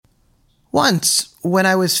Once, when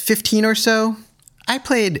I was 15 or so, I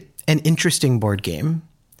played an interesting board game.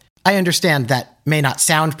 I understand that may not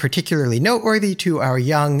sound particularly noteworthy to our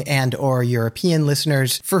young and/or European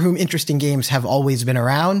listeners for whom interesting games have always been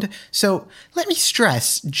around, so let me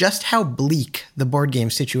stress just how bleak the board game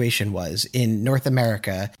situation was in North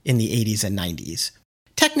America in the 80s and 90s.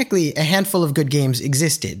 Technically, a handful of good games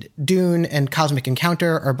existed. Dune and Cosmic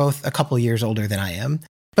Encounter are both a couple years older than I am.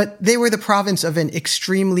 But they were the province of an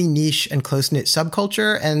extremely niche and close-knit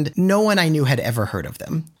subculture, and no one I knew had ever heard of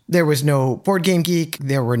them. There was no Board Game Geek,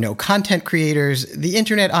 there were no content creators, the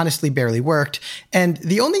internet honestly barely worked, and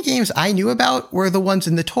the only games I knew about were the ones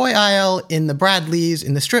in the toy aisle, in the Bradleys,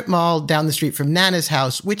 in the strip mall, down the street from Nana's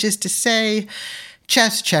house, which is to say,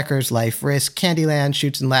 chess, checkers, life, risk, Candyland,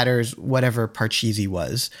 Chutes and Ladders, whatever Parcheesi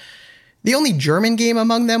was. The only German game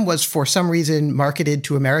among them was for some reason marketed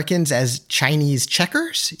to Americans as Chinese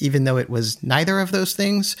checkers, even though it was neither of those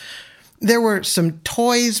things. There were some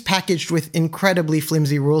toys packaged with incredibly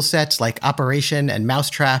flimsy rule sets like Operation and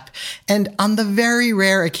Mousetrap, and on the very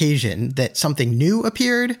rare occasion that something new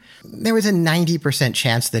appeared, there was a 90%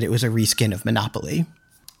 chance that it was a reskin of Monopoly.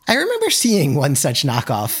 I remember seeing one such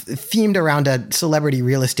knockoff themed around a celebrity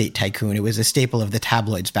real estate tycoon who was a staple of the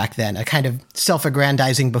tabloids back then, a kind of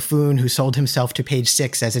self-aggrandizing buffoon who sold himself to Page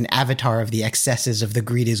Six as an avatar of the excesses of the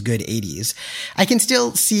greed is good 80s. I can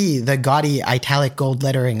still see the gaudy italic gold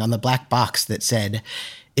lettering on the black box that said,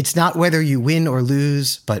 "It's not whether you win or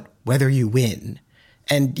lose, but whether you win."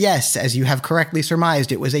 And yes, as you have correctly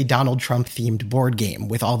surmised, it was a Donald Trump-themed board game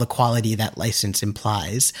with all the quality that license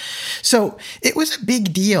implies. So it was a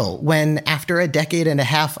big deal when, after a decade and a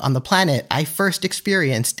half on the planet, I first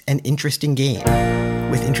experienced an interesting game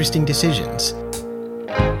with interesting decisions.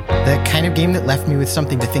 The kind of game that left me with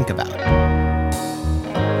something to think about.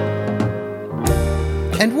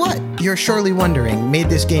 And what, you're surely wondering, made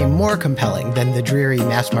this game more compelling than the dreary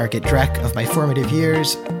mass-market dreck of my formative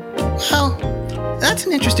years? Well, that's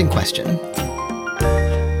an interesting question.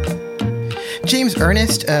 James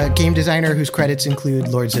Ernest, a game designer whose credits include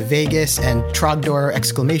Lords of Vegas and Trogdor!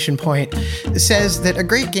 Says that a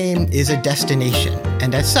great game is a destination,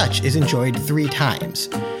 and as such is enjoyed 3 times.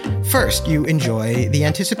 First, you enjoy the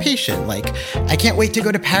anticipation, like, I can't wait to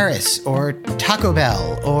go to Paris, or Taco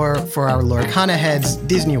Bell, or, for our Lorcana heads,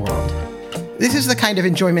 Disney World. This is the kind of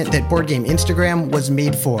enjoyment that Board Game Instagram was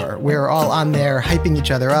made for. We're all on there hyping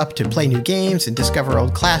each other up to play new games and discover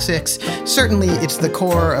old classics. Certainly, it's the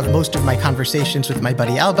core of most of my conversations with my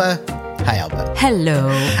buddy Alba. Hi, Alba. Hello.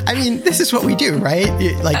 I mean, this is what we do, right?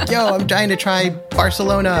 Like, yo, I'm trying to try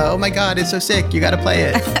Barcelona. Oh my God, it's so sick. You got to play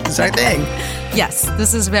it. It's our thing. Yes,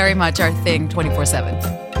 this is very much our thing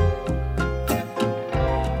 24/7.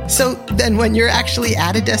 So then when you're actually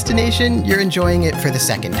at a destination, you're enjoying it for the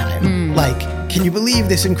second time. Like, can you believe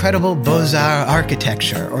this incredible Beaux-Arts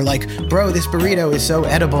architecture? Or like, bro, this burrito is so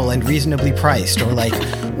edible and reasonably priced. Or like,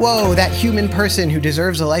 whoa, that human person who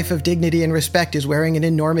deserves a life of dignity and respect is wearing an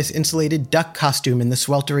enormous insulated duck costume in the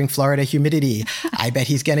sweltering Florida humidity. I bet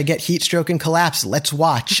he's going to get heat stroke and collapse. Let's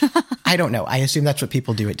watch. I don't know. I assume that's what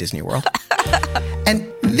people do at Disney World.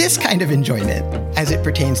 And this kind of enjoyment, as it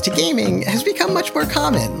pertains to gaming, has become much more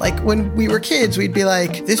common. Like when we were kids, we'd be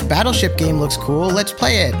like, this Battleship game looks cool, let's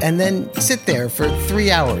play it. And then sit there for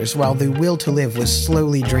 3 hours while the will to live was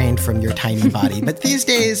slowly drained from your tiny body. But these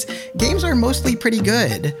days, games are mostly pretty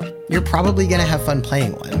good. You're probably going to have fun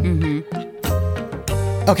playing one. Mm-hmm.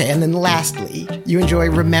 Okay, and then lastly, you enjoy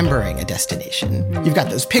remembering a destination. You've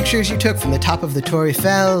got those pictures you took from the top of the Torre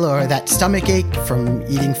Eiffel, or that stomach ache from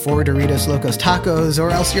eating 4 Doritos Locos Tacos,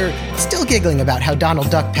 or else you're still giggling about how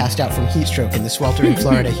Donald Duck passed out from heat stroke in the sweltering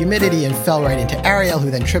Florida humidity and fell right into Ariel,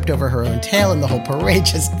 who then tripped over her own tail, and the whole parade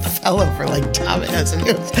just fell over like dominoes.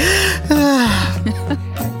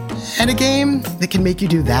 And a game that can make you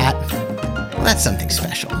do that, well, that's something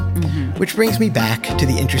special. Mm-hmm. Which brings me back to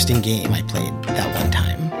the interesting game I played that one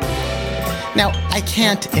time. Now, I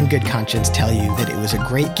can't in good conscience tell you that it was a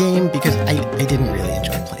great game because I didn't really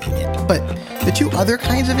enjoy playing it. But the 2 other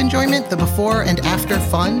kinds of enjoyment, the before and after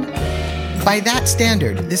fun, by that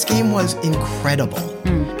standard, this game was incredible.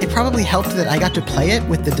 It probably helped that I got to play it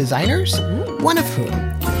with the designers, one of whom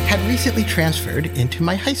had recently transferred into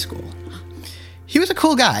my high school. He was a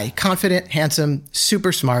cool guy, confident, handsome,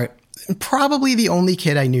 super smart, probably the only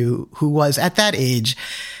kid I knew who was, at that age,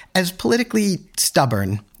 as politically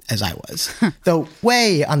stubborn as I was, though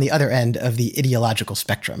way on the other end of the ideological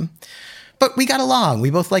spectrum. But we got along. We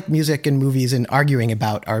both liked music and movies and arguing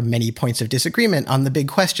about our many points of disagreement on the big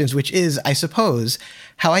questions, which is, I suppose,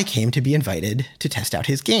 how I came to be invited to test out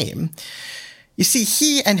his game. You see,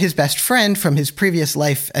 he and his best friend from his previous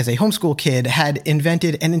life as a homeschool kid had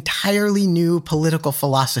invented an entirely new political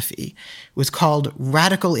philosophy. It was called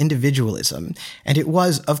radical individualism. And it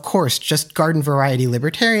was, of course, just garden variety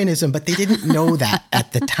libertarianism, but they didn't know that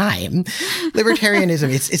at the time. Libertarianism,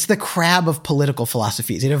 it's the crab of political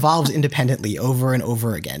philosophies. It evolves independently over and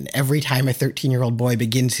over again. Every time a 13-year-old boy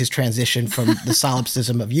begins his transition from the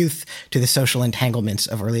solipsism of youth to the social entanglements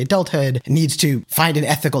of early adulthood, needs to find an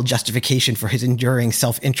ethical justification for his enduring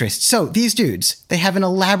self-interest. So these dudes, they have an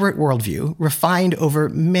elaborate worldview refined over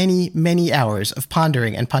many, many hours of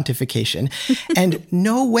pondering and pontification, and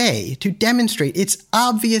no way to demonstrate its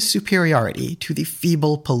obvious superiority to the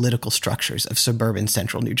feeble political structures of suburban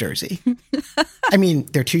central New Jersey. I mean,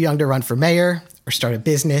 they're too young to run for mayor, or start a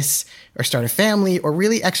business, or start a family, or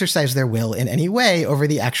really exercise their will in any way over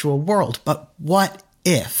the actual world. But what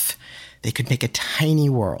if they could make a tiny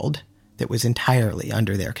world that was entirely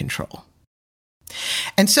under their control?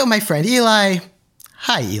 And so my friend Eli,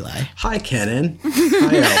 hi Eli. Hi Kenan.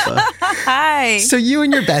 Hi Alpha. Hi. So you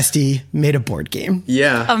and your bestie made a board game.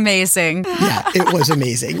 Yeah. Amazing. Yeah, it was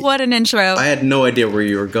amazing. What an intro. I had no idea where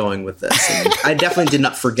you were going with this. And I definitely did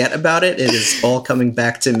not forget about it. It is all coming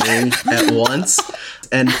back to me at once.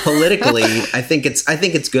 And politically, I think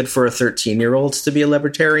it's good for a 13-year-old to be a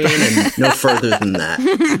libertarian and no further than that.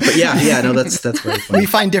 But no, that's very funny. We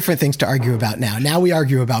find different things to argue about now. Now we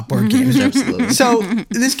argue about board games. Absolutely. So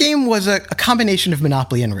this game was a combination of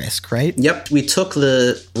Monopoly and Risk, right? Yep. We took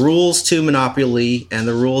the rules to Monopoly and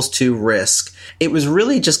the rules to Risk. It was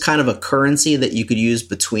really just kind of a currency that you could use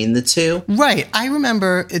between the two. Right. I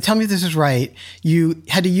remember, tell me if this is right, you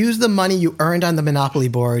had to use the money you earned on the Monopoly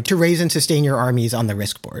board to raise and sustain your armies on the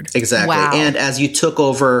Risk board. Exactly. Wow. And as you took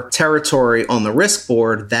over territory on the Risk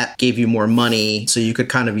board, that gave you more money. So you could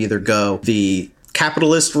kind of either go the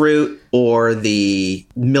capitalist route or the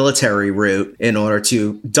military route in order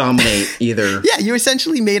to dominate either. Yeah, you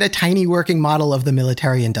essentially made a tiny working model of the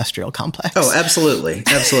military-industrial complex. Oh, absolutely.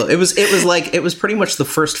 Absolutely. It was pretty much the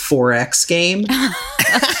first 4X game.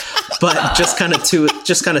 But just kind of two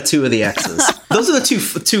of the X's. Those are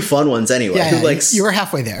the two fun ones anyway. Yeah, you were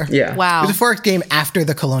halfway there. Yeah. Wow. It was a 4X game after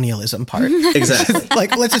the colonialism part. Exactly.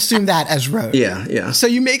 Let's assume that as rote. Yeah. So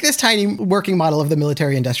you make this tiny working model of the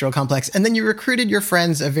military-industrial complex, and then you recruited your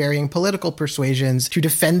friends of varying political persuasions to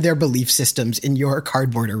defend their belief systems in your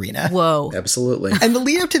cardboard arena. Whoa. Absolutely. And the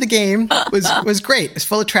lead up to the game was great. It's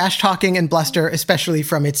full of trash talking and bluster, especially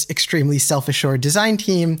from its extremely self-assured design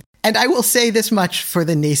team. And I will say this much for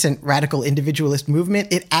the nascent radical individualist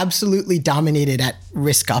movement. It absolutely dominated at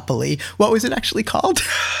Riskopoly. What was it actually called?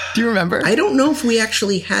 Do you remember? I don't know if we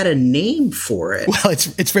actually had a name for it. Well, it's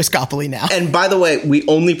Riskopoly now. And by the way, we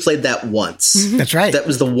only played that once. That's right. That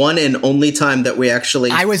was the one and only time that we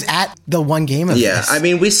actually... I was at the one game of this. I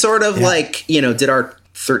mean, we sort of did our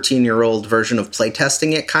 13-year-old version of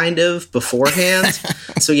playtesting it kind of beforehand.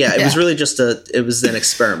 So it was really just it was an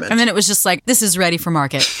experiment. And then it was just like, this is ready for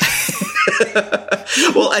market.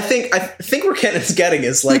 Well, I think where Kenan's getting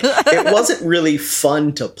is it wasn't really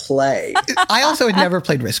fun to play. I also had never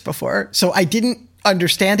played Risk before, so I didn't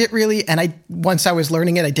understand it really, and once I was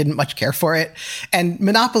learning it, I didn't much care for it. And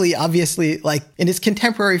Monopoly, obviously, in its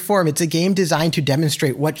contemporary form, it's a game designed to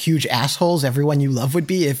demonstrate what huge assholes everyone you love would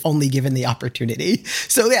be if only given the opportunity.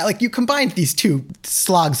 So you combined these two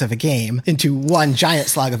slogs of a game into one giant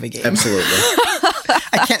slog of a game. Absolutely.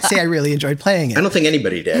 I can't say I really enjoyed playing it. I don't think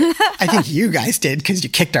anybody did. I think you guys did because you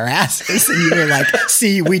kicked our asses and you were like,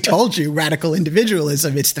 see, we told you, radical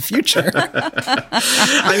individualism, it's the future.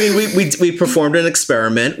 I mean, we performed an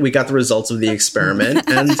experiment. We got the results of the experiment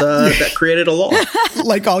and that created a law.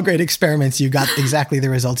 Like all great experiments, you got exactly the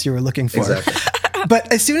results you were looking for. Exactly.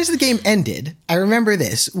 But as soon as the game ended, I remember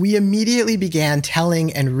this, we immediately began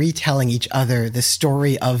telling and retelling each other the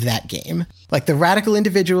story of that game. The radical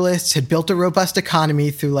individualists had built a robust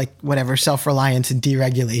economy through self-reliance and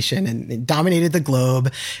deregulation and dominated the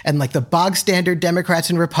globe. And the bog standard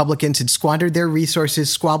Democrats and Republicans had squandered their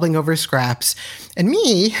resources squabbling over scraps. And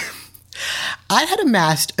me, I had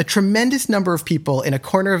amassed a tremendous number of people in a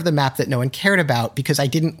corner of the map that no one cared about because I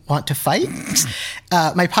didn't want to fight.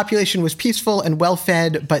 My population was peaceful and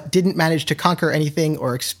well-fed, but didn't manage to conquer anything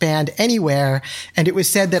or expand anywhere. And it was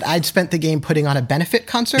said that I'd spent the game putting on a benefit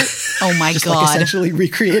concert. Oh my God. Essentially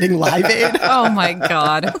recreating Live Aid. Oh my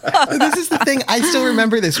God. This is the thing. I still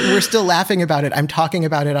remember this. We're still laughing about it. I'm talking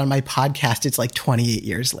about it on my podcast. It's 28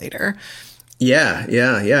 years later.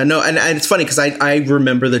 Yeah. No, and it's funny because I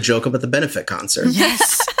remember the joke about the benefit concert.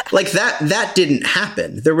 Yes. Like that didn't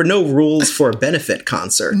happen. There were no rules for a benefit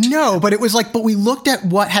concert. No, but it was like, but we looked at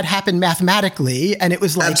what had happened mathematically, and it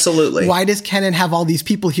was like, absolutely, why does Kenan have all these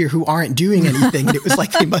people here who aren't doing anything? And it was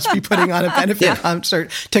like, they must be putting on a benefit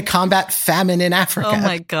concert to combat famine in Africa. Oh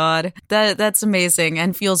my God. That's amazing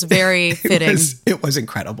and feels very fitting. It was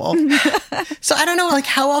incredible. So I don't know, like,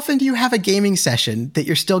 how often do you have a gaming session that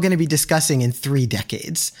you're still going to be discussing in 3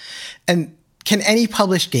 decades? And can any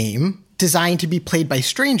published game designed to be played by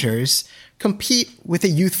strangers compete with a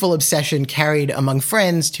youthful obsession carried among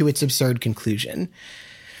friends to its absurd conclusion?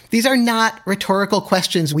 These are not rhetorical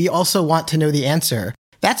questions. We also want to know the answer.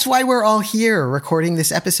 That's why we're all here recording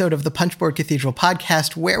this episode of the Punchboard Cathedral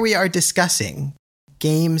podcast, where we are discussing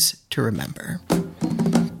games to remember.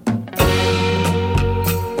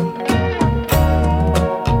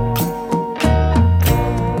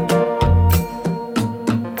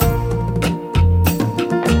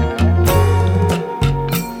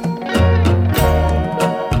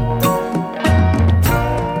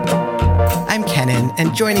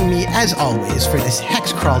 And joining me, as always, for this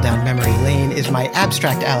hex crawl down memory lane is my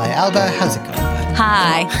abstract ally, Alba. How's it going, bud?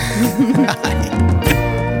 Hi. Hi.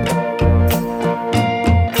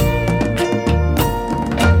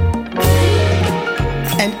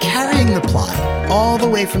 And carrying the plot all the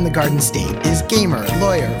way from the Garden State is gamer,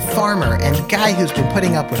 lawyer, farmer, and guy who's been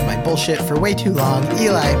putting up with my bullshit for way too long,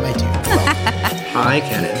 Eli, my dude. Hi,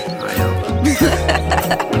 Kenan. Hi, Alba.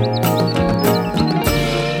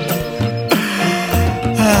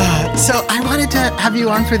 So I wanted to have you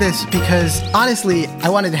on for this because, honestly, I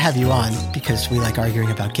wanted to have you on because we like arguing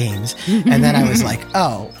about games. And then I was like,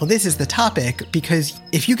 oh, well, this is the topic, because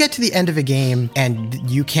if you get to the end of a game and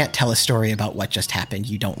you can't tell a story about what just happened,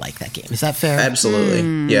 you don't like that game. Is that fair?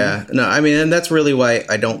 Absolutely. Yeah. No, I mean, and that's really why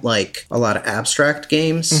I don't like a lot of abstract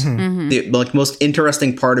games. The most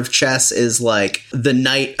interesting part of chess is like the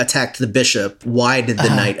knight attacked the bishop. Why did the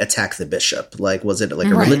knight attack the bishop? Like, was it like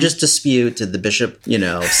a religious dispute? Did the bishop,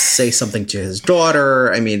 say something to his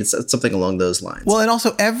daughter? I mean, it's something along those lines. Well, and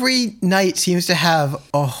also every knight seems to have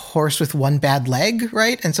a horse with one bad leg,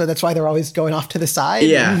 right? And so that's why they're always going off to the side.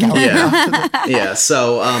 Yeah.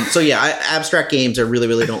 So abstract games I really,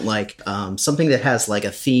 really don't like. Something that has like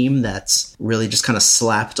a theme that's really just kind of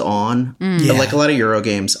slapped on. But like a lot of Euro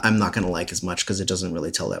games, I'm not going to like as much because it doesn't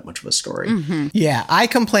really tell that much of a story. Yeah, I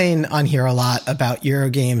complain on here a lot about Euro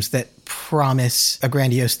games that promise a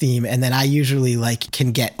grandiose theme, and then I usually like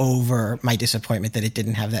can get over my disappointment that it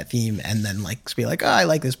didn't have that theme, and then like be like, oh, I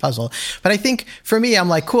like this puzzle. But I think for me, I'm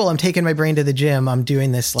like, cool, I'm taking my brain to the gym, I'm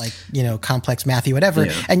doing this like, complex mathy whatever,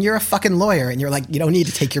 and you're a fucking lawyer, and you're like, you don't need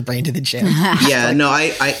to take your brain to the gym.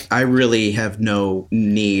 I really have no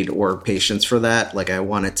need or patience for that. Like I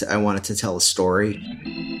wanted to tell a story.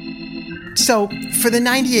 So, for the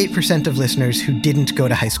 98% of listeners who didn't go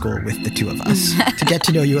to high school with the two of us, to get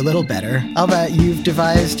to know you a little better, Alba, you've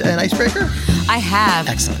devised an icebreaker? I have.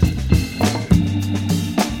 Excellent.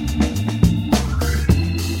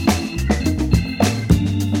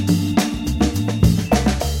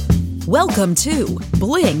 Welcome to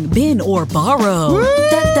Bling, Bin, or Borrow.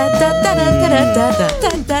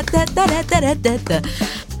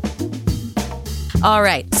 All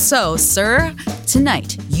right, so, sir,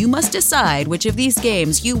 tonight you must decide which of these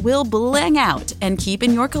games you will bling out and keep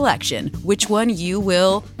in your collection, which one you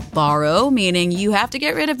will borrow, meaning you have to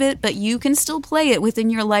get rid of it, but you can still play it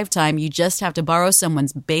within your lifetime. You just have to borrow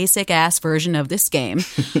someone's basic-ass version of this game.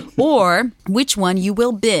 Or which one you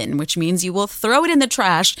will bin, which means you will throw it in the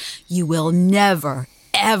trash. You will never,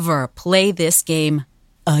 ever play this game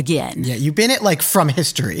again. Yeah, you bin it like from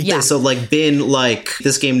history. Yeah. So like bin like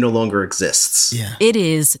this game no longer exists. Yeah. It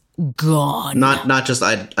is gone. Not just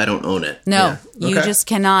I don't own it. No, Yeah. you just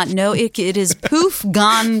cannot. No, it is poof,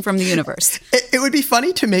 gone from the universe. It would be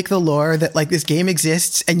funny to make the lore that like this game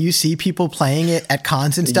exists and you see people playing it at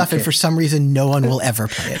cons and stuff, and for some reason no one will ever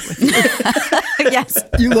play it with you. Yes.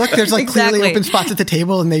 You look, there's like Exactly. clearly open spots at the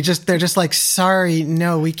table, and they're just like, sorry,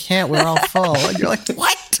 no, we can't. We're all full. And you're like,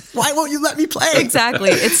 what? Why won't you let me play? Exactly.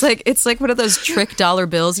 It's like one of those trick dollar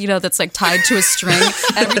bills, that's like tied to a string.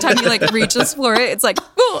 Every time you like reaches for it, it's like,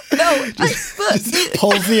 oh no.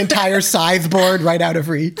 Pulls the entire scythe board right out of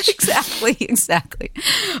reach. Exactly.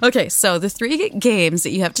 Okay, so the 3 games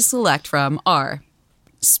that you have to select from are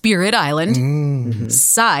Spirit Island,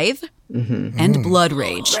 Scythe, and Blood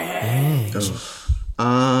Rage. I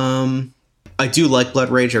do like Blood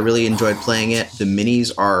Rage. I really enjoyed playing it. The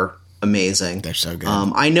minis are amazing. They're so good.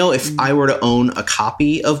 I know if I were to own a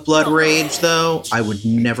copy of Blood Rage, though, I would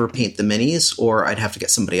never paint the minis, or I'd have to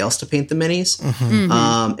get somebody else to paint the minis.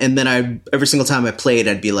 And then every single time I played,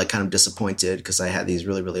 I'd be like kind of disappointed because I had these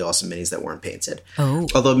really, really awesome minis that weren't painted. Oh.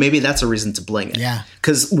 Although maybe that's a reason to bling it. Yeah.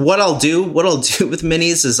 Because what I'll do with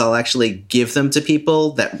minis is I'll actually give them to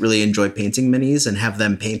people that really enjoy painting minis and have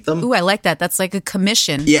them paint them. Ooh, I like that. That's like a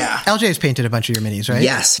commission. Yeah. LJ's painted a bunch of your minis, right?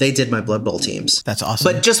 Yes, they did my Blood Bowl teams. That's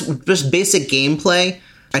awesome. But just basic gameplay,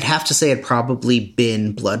 I'd have to say it'd probably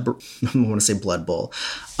been I want to say Blood Bowl,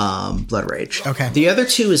 Blood Rage. Okay. The other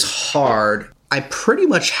two is hard. I pretty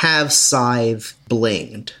much have Scythe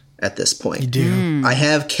blinged at this point. You do. I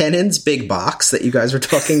have Kennan's big box that you guys were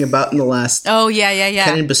talking about in the last. Oh, yeah.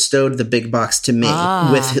 Kennan bestowed the big box to me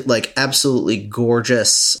with like absolutely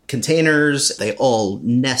gorgeous containers. They all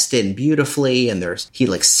nest in beautifully, and he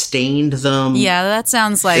like stained them. Yeah, that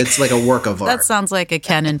sounds like It's like a work of art. that sounds like a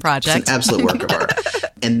Canon project. It's an absolute work of art.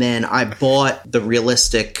 And then I bought the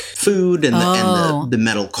realistic food and the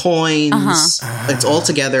metal coins. It's all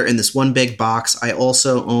together in this one big box. I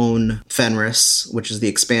also own Fenris, which is the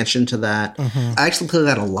expansion to that. I actually play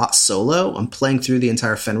that a lot solo. I'm playing through the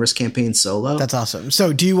entire Fenris campaign solo. That's awesome.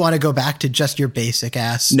 So do you want to go back to just your basic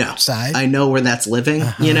ass side? I know where that's living,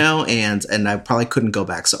 and I probably couldn't go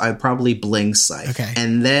back. So I'd probably bling Scythe. Okay.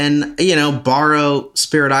 And then, borrow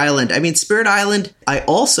Spirit Island. I mean, Spirit Island, I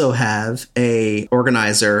also have a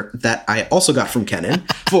organizer that I also got from Kennan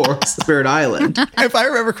for Spirit Island. If I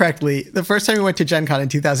remember correctly, the first time we went to Gen Con in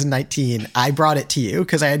 2019, I brought it to you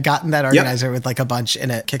because I had gotten that organizer with like a bunch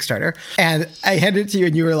in a Kickstarter. And I handed it to you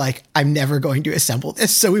and you were like, I'm never going to assemble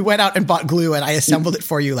this. So we went out and bought glue and I assembled it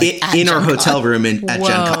for you in our hotel room at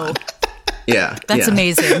Gen Con. Yeah. That's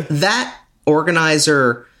amazing. That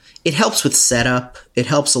organizer, it helps with setup. It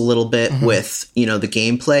helps a little bit with, the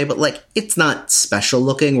gameplay, but like it's not special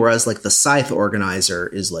looking. Whereas like the Scythe organizer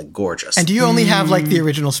is like gorgeous. And do you only have like the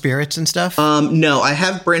original spirits and stuff? No, I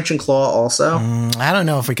have Branch and Claw also. I don't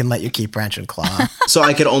know if we can let you keep Branch and Claw. So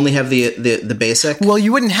I could only have the basic. Well,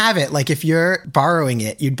 you wouldn't have it. Like if you're borrowing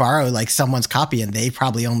it, you'd borrow like someone's copy and they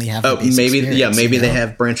probably only have the basic spirits, maybe they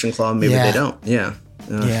have Branch and Claw, maybe they don't. Yeah.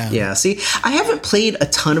 Yeah. See, I haven't played a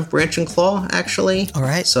ton of Branch and Claw actually. All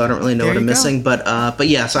right. So I don't really know what I'm missing, but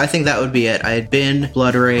yeah. So I think that would be it. I had been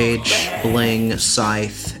Blood Rage, Bling,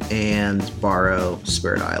 Scythe, and borrow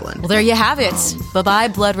Spirit Island. Well, there you have it. Bye-bye,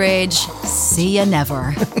 Blood Rage. See ya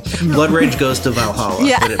never. Blood Rage goes to Valhalla,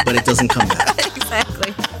 but it doesn't come back.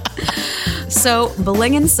 Exactly. So,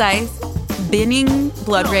 Bling and Scythe, binning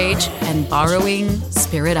Blood Rage, and borrowing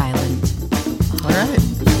Spirit Island. All right.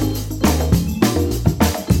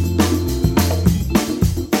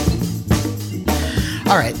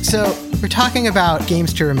 All right, so we're talking about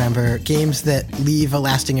games to remember, games that leave a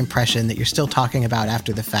lasting impression that you're still talking about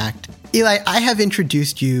after the fact. Eli, I have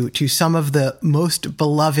introduced you to some of the most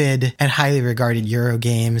beloved and highly regarded Euro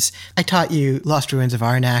games. I taught you Lost Ruins of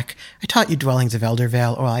Arnak. I taught you Dwellings of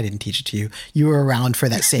Eldervale. Well, I didn't teach it to you. You were around for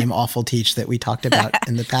that same awful teach that we talked about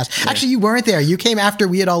in the past. Yeah. Actually, you weren't there. You came after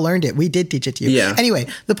we had all learned it. We did teach it to you. Yeah. Anyway,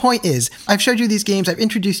 the point is, I've showed you these games, I've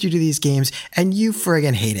introduced you to these games, and you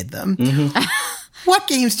friggin' hated them. What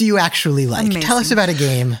games do you actually like? Amazing. Tell us about a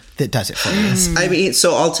game that does it for us. I mean,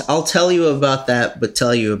 so I'll tell you about that, but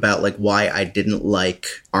tell you about like why I didn't like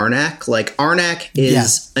Arnak. Like Arnak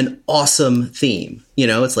is an awesome theme.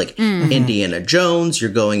 It's like Indiana Jones.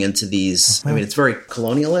 You're going into these. I mean, it's very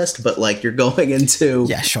colonialist, but like you're going into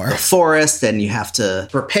the forest, and you have to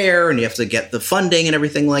prepare, and you have to get the funding and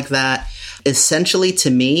everything like that. Essentially, to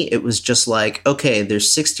me, it was just like, okay,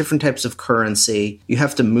 there's 6 different types of currency. You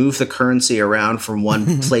have to move the currency around from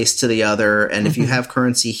one place to the other. And if you have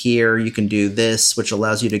currency here, you can do this, which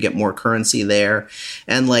allows you to get more currency there.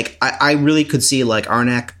 And like, I really could see like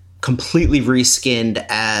Arnak completely reskinned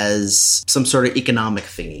as some sort of economic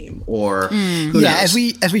theme or who knows? as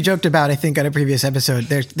we joked about, I think on a previous episode,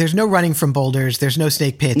 there's no running from boulders, there's no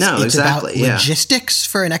snake pits. It's about logistics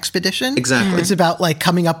for an expedition. Exactly. It's about like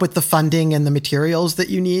coming up with the funding and the materials that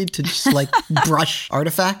you need to just like brush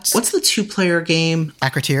artifacts. What's the 2-player game?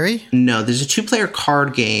 Akrotiri? No, there's a 2-player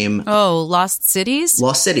card game. Oh, Lost Cities?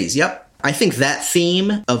 Lost Cities, yep. I think that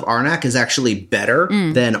theme of Arnak is actually better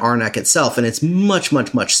than Arnak itself, and it's much,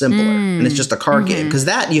 much, much simpler. And it's just a card game. Because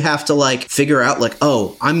that you have to like figure out like,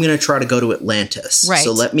 oh, I'm going to try to go to Atlantis. Right.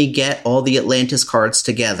 So let me get all the Atlantis cards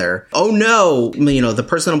together. Oh no, the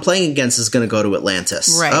person I'm playing against is going to go to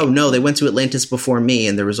Atlantis. Right. Oh no, they went to Atlantis before me,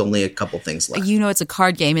 and there was only a couple things left. It's a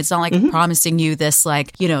card game. It's not like promising you this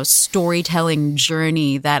like, storytelling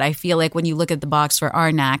journey that I feel like when you look at the box for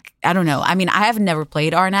Arnak, I don't know. I mean, I have never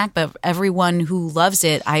played Arnak, but everyone who loves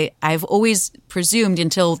it, I've always presumed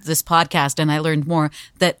until this podcast, and I learned more,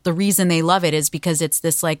 that the reason they love it is because it's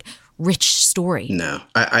this like rich story. No,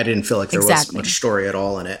 I didn't feel like there was much story at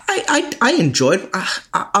all in it. I enjoyed,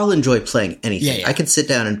 I'll enjoy playing anything. Yeah. I can sit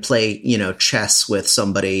down and play, chess with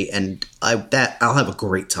somebody, and I'll have a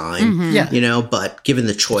great time, but given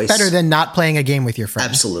the choice. Better than not playing a game with your friends.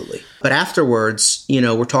 Absolutely. But afterwards,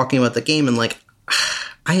 we're talking about the game, and like,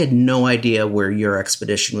 I had no idea where your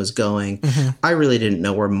expedition was going. Mm-hmm. I really didn't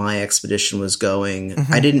know where my expedition was going.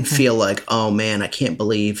 Mm-hmm. I didn't feel like, oh man, I can't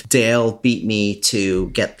believe Dale beat me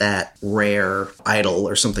to get that rare idol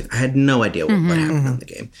or something. I had no idea what happened in the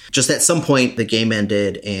game. Just at some point, the game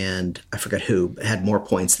ended, and I forget who had more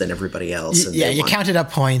points than everybody else. And you counted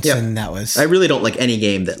up points, and that was... I really don't like any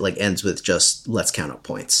game that like ends with just let's count up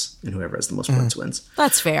points, and whoever has the most points wins.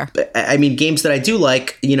 That's fair. But, I mean, games that I do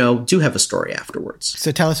like, do have a story afterwards.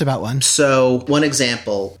 So tell us about one. So one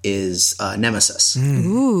example is Nemesis.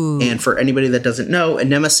 Ooh. And for anybody that doesn't know, a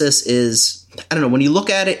Nemesis is... I don't know. When you look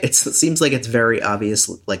at it, it seems like it's very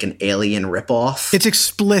obvious, like an Alien ripoff. It's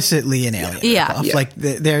explicitly an Alien ripoff. Yeah. Like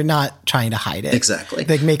they're not trying to hide it. Exactly.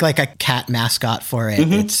 They make like a cat mascot for it.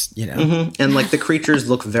 Mm-hmm. It's and like the creatures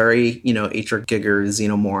look very H.R. Giger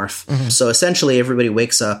xenomorph. Mm-hmm. So essentially, everybody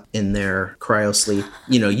wakes up in their cryo sleep.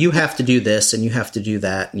 You have to do this, and you have to do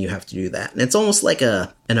that, and you have to do that, and it's almost like an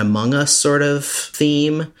Among Us sort of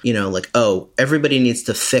theme. Like, oh, everybody needs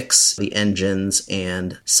to fix the engines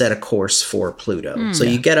and set a course for Pluto. So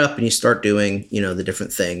you get up and you start doing, the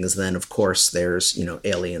different things. Then, of course, there's,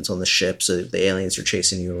 aliens on the ship. So the aliens are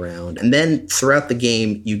chasing you around. And then throughout the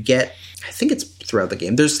game, you get, I think it's throughout the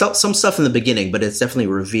game. There's some stuff in the beginning, but it's definitely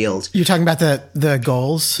revealed. You're talking about the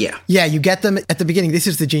goals? Yeah. Yeah, you get them at the beginning. This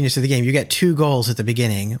is the genius of the game. You get 2 goals at the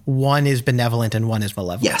beginning. One is benevolent and one is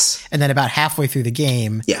malevolent. Yes. And then about halfway through the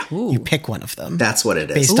game, you pick one of them. That's what it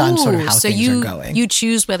is. Based on sort of how things are going. You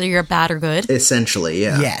choose whether you're bad or good? Essentially,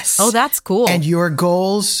 yeah. Yes. Oh, that's cool. And your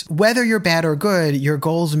goals, whether you're bad or good, your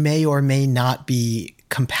goals may or may not be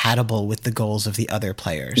compatible with the goals of the other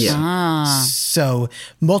players. Yeah. So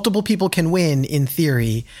multiple people can win in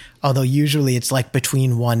theory, although usually it's like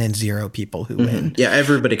between 1 and 0 people who win. Yeah,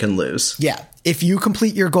 everybody can lose. Yeah. If you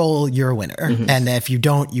complete your goal, you're a winner. And if you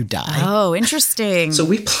don't, you die. Oh, interesting. So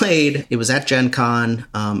we played, it was at Gen Con.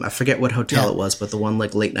 I forget what hotel it was, but the one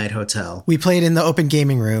like late night hotel. We played in the open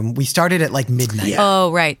gaming room. We started at like midnight. Yeah.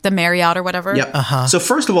 Oh, right. The Marriott or whatever? Yep. So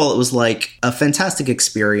first of all, it was like a fantastic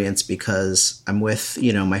experience because I'm with,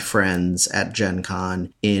 my friends at Gen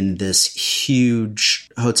Con in this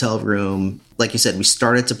huge hotel room. Like you said, we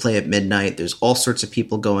started to play at midnight. There's all sorts of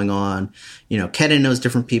people going on. Kenan knows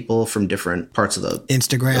different people from different parts of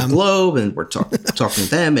the globe, and we're talking to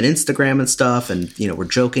them and Instagram and stuff. And, we're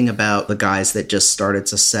joking about the guys that just started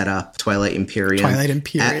to set up Twilight Imperium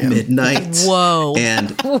at midnight. Whoa.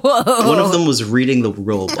 And one of them was reading the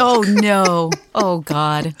rule book. Oh, no. Oh,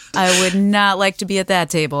 God. I would not like to be at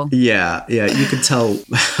that table. Yeah. You could tell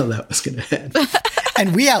how that was going to end.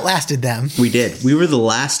 And we outlasted them. We did. We were the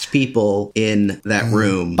last people in that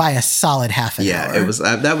room by a solid half an hour. Yeah, it was.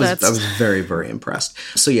 I was very, very impressed.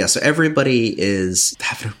 So so everybody is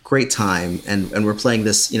having a great time, and we're playing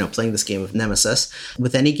this, playing this game of Nemesis.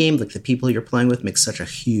 With any game, like the people you're playing with makes such a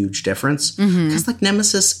huge difference because like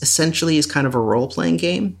Nemesis essentially is kind of a role playing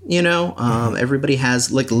game. Everybody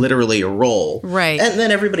has like literally a role, right? And then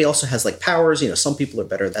everybody also has like powers. Some people are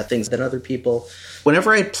better at things than other people.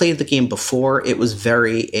 Whenever I played the game before, it was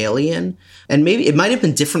very Alien, and maybe it might have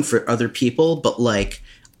been different for other people, but like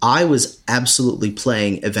I was absolutely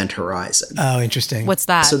playing Event Horizon. Oh, interesting. What's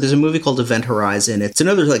that? So there's a movie called Event Horizon. It's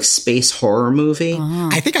another like space horror movie.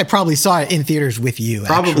 I think I probably saw it in theaters with you.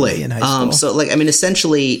 Probably actually, in high school. So like, I mean,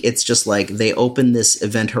 essentially, it's just like they open this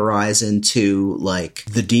Event Horizon to like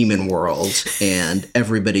the demon world, and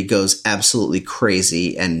everybody goes absolutely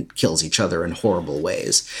crazy and kills each other in horrible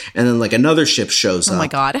ways. And then like another ship shows up. Oh my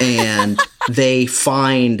God. And they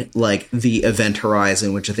find like the Event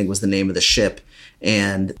Horizon, which I think was the name of the ship.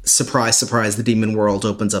 And surprise, surprise, the demon world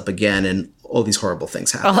opens up again, and all these horrible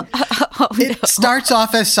things happen. It starts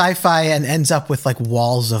off as sci-fi and ends up with like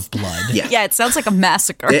walls of blood. Yeah, it sounds like a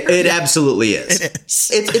massacre. It absolutely is. It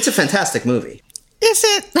is. It's a fantastic movie. Is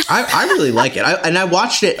it? I really like it. I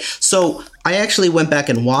watched it. So I actually went back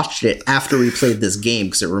and watched it after we played this game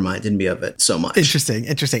because it reminded me of it so much. Interesting.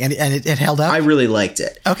 And it held up? I really liked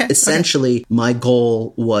it. Okay. Essentially, my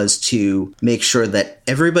goal was to make sure that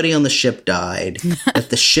everybody on the ship died,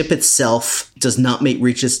 that the ship itself does not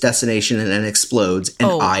reach its destination and then explodes,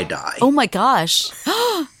 and I die. Oh my gosh.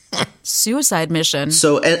 Suicide mission.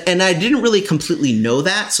 So, and I didn't really completely know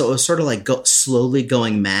that. So it was sort of like slowly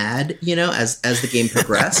going mad, as the game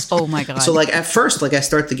progressed. Oh my God. So like at first, like I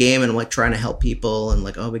start the game and I'm like trying to help people and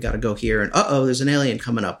like, oh, we got to go here. And there's an alien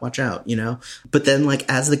coming up. Watch out, But then like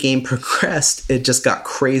as the game progressed, it just got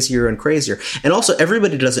crazier and crazier. And also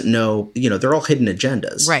everybody doesn't know, they're all hidden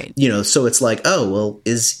agendas. Right. So it's like, oh, well,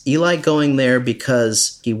 is Eli going there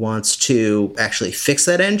because he wants to actually fix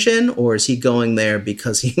that engine? Or is he going there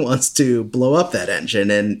because he wants to blow up that engine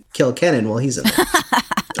and kill Kenan while he's in there?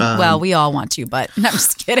 Well, we all want to, but I'm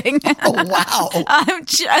just kidding. Oh, wow. I'm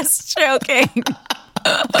just joking.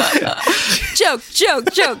 Joke.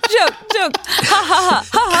 Ha ha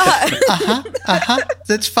ha ha.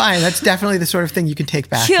 That's fine. That's definitely the sort of thing you can take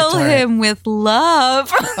back. Kill him with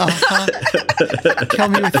love. Kill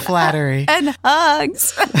me with flattery. And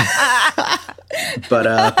hugs.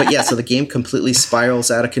 But yeah, so the game completely spirals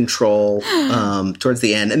out of control towards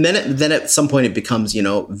the end. And then at some point it becomes,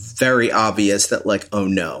 very obvious that like, oh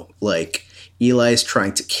no, like Eli's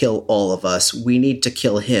trying to kill all of us. We need to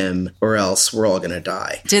kill him or else we're all going to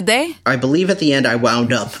die. Did they? I believe at the end I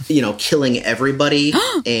wound up, killing everybody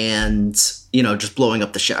and, just blowing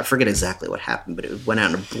up the ship. I forget exactly what happened, but it went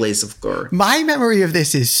out in a blaze of gore. My memory of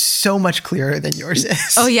this is so much clearer than yours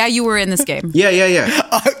is. Oh, yeah, you were in this game. Yeah.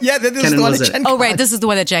 Yeah, this is the one that Jen Oh, right, this is the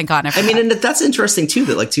one that Jen got. I mean, and that's interesting, too,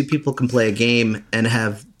 that like two people can play a game and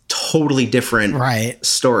have totally different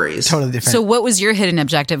stories. Totally different. So what was your hidden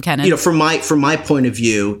objective, Kenan? From my point of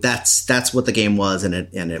view, that's what the game was, and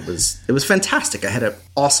it was fantastic. I had an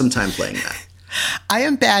awesome time playing that. I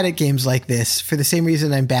am bad at games like this for the same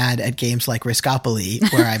reason I'm bad at games like Riskopoly,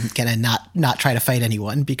 where I'm gonna not try to fight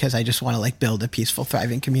anyone because I just want to like build a peaceful,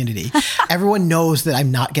 thriving community. Everyone knows that I'm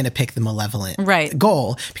not gonna pick the malevolent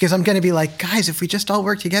goal because I'm gonna be like, guys, if we just all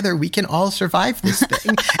work together, we can all survive this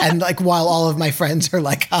thing. And like while all of my friends are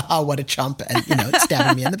like, haha, what a chump, and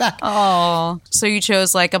stabbing me in the back. Oh, so you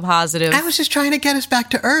chose like a positive. I was just trying to get us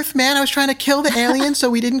back to Earth, man. I was trying to kill the aliens so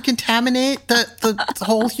we didn't contaminate the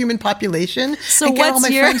whole human population. So and get what's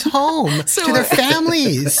all my friends home to their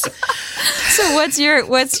families. So what's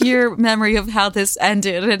your memory of how this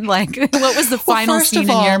ended and like what was the final scene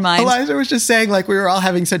in your mind? Eliza was just saying like we were all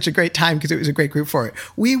having such a great time because it was a great group for it.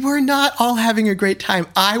 We were not all having a great time.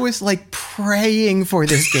 I was like praying for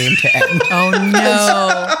this game to end. Oh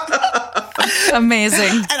no.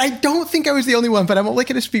 Amazing. And I don't think I was the only one, but I'm only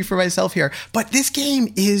going to speak for myself here. But this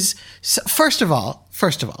game is, first of all,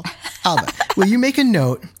 Alba, will you make a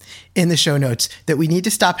note in the show notes that we need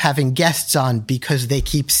to stop having guests on because they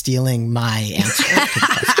keep stealing my answer to the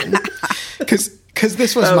question? Because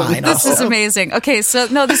this was mine. This is amazing. Okay, so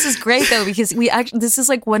no, this is great though because this is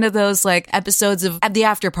like one of those like episodes of at the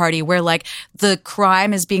after party where like the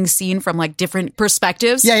crime is being seen from like different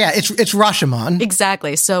perspectives. Yeah, it's Rashomon.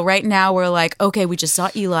 Exactly. So right now we're like, okay, we just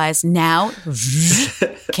saw Eli's. Now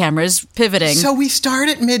cameras pivoting. So we start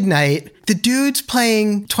at midnight. The dudes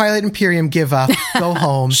playing Twilight Imperium give up, go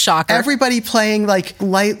home. Shocker. Everybody playing like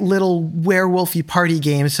light little werewolfy party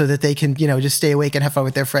games so that they can, just stay awake and have fun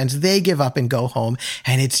with their friends. They give up and go home.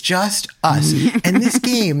 And it's just us. And this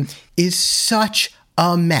game is such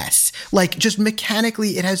a mess. Like just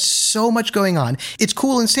mechanically, it has so much going on. It's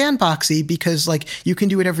cool and sandboxy because like you can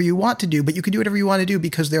do whatever you want to do, but you can do whatever you want to do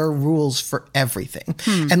because there are rules for everything.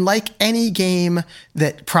 And like any game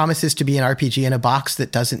that promises to be an RPG in a box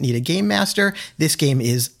that doesn't need a game master, this game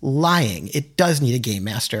is lying. It does need a game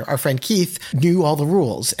master. Our friend Keith knew all the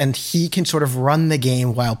rules and he can sort of run the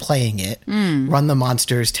game while playing it, run the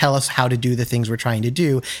monsters, tell us how to do the things we're trying to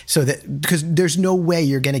do so that, because there's no way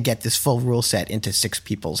you're going to get this full rule set into 6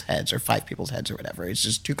 people's heads or 5 people's heads or whatever. It's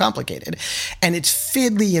just too complicated. And it's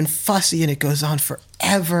fiddly and fussy and it goes on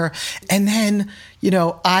forever. And then,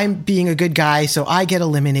 I'm being a good guy, so I get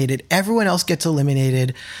eliminated. Everyone else gets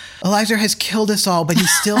eliminated. Eliezer has killed us all, but he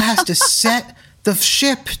still has to set the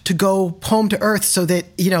ship to go home to Earth so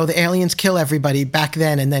that, the aliens kill everybody back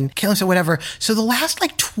then and then kill us or whatever. So the last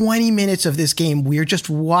 20 minutes of this game, we're just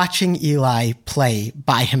watching Eli play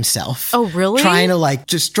by himself. Oh, really? Trying to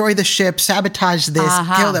destroy the ship, sabotage this,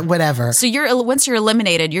 kill that, whatever. So once you're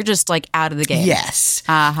eliminated, you're just out of the game. Yes.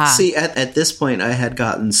 See, at this point, I had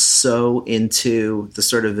gotten so into the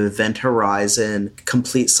sort of Event Horizon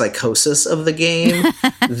complete psychosis of the game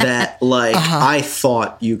that I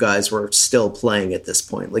thought you guys were still playing at this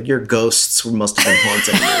point. Like your ghosts must have been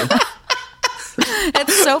haunting you.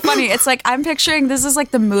 It's so funny. It's like I'm picturing this is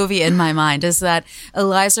like the movie in my mind is that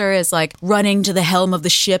Eliezer is like running to the helm of the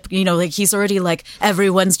ship. You know, like he's already like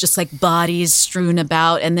everyone's just like bodies strewn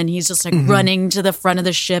about. And then he's just like running to the front of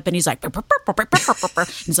the ship and he's like,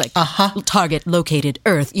 he's like, target located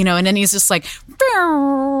Earth, you know, and then he's just like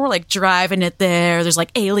driving it there. There's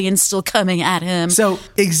like aliens still coming at him. So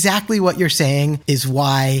exactly what you're saying is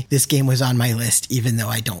why this game was on my list, even though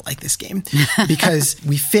I don't like this game. Because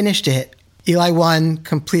we finished it, Eli won,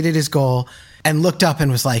 completed his goal, and looked up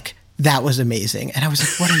and was like, that was amazing. And I was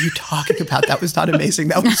like, what are you talking about? That was not amazing.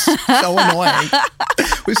 That was so annoying.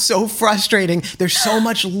 It was so frustrating. There's so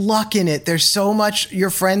much luck in it. There's so much your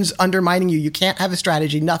friends undermining you. You can't have a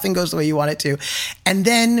strategy. Nothing goes the way you want it to. And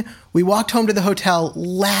then we walked home to the hotel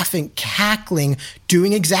laughing, cackling,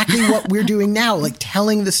 doing exactly what we're doing now, like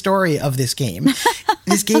telling the story of this game.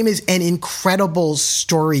 This game is an incredible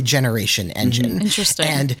story generation engine. Interesting.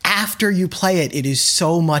 And after you play it, it is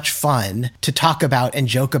so much fun to talk about and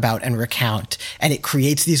joke about and recount. And it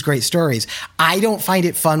creates these great stories. I don't find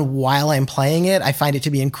it fun while I'm playing it. I find it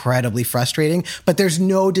to be incredibly frustrating. But there's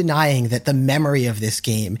no denying that the memory of this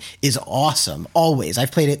game is awesome. Always.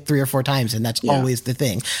 I've played it 3 or 4 times, and that's always the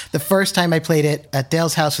thing. The first time I played it at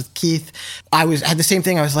Dale's house with Keith, I had the same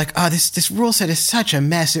thing. I was like, oh, this rule set is such a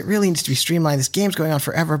mess. It really needs to be streamlined. This game's going on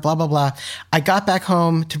forever, blah, blah, blah. I got back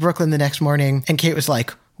home to Brooklyn the next morning, and Kate was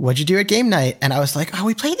like, what'd you do at game night? And I was like, oh,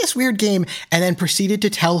 we played this weird game, and then proceeded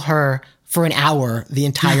to tell her for an hour the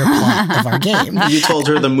entire plot of our game. You told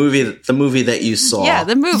her the movie that you saw. Yeah,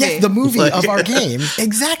 the movie. Yes, the movie of our game.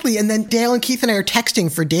 Exactly. And then Dale and Keith and I are texting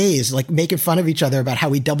for days, like making fun of each other about how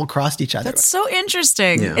we double-crossed each other. That's so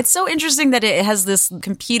interesting. Yeah. It's so interesting that it has this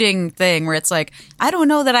competing thing where it's like, I don't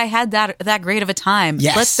know that I had that great of a time.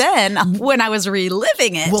 Yes. But then when I was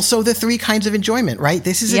reliving it. Well, so the 3 kinds of enjoyment, right?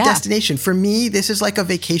 This is a destination. For me, this is like a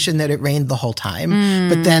vacation that it rained the whole time.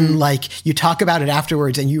 But then like you talk about it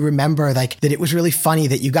afterwards and you remember like that it was really funny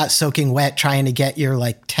that you got soaking wet trying to get your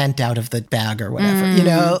like tent out of the bag or whatever, you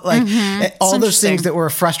know, like all those things that were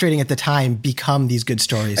frustrating at the time become these good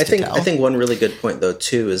stories to tell. I think one really good point though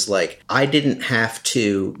too is like I didn't have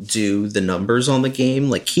to do the numbers on the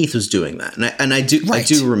game, like Keith was doing that, and I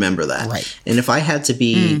do remember that. Right. And if I had to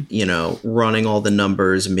be you know, running all the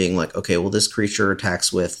numbers and being like, okay, well this creature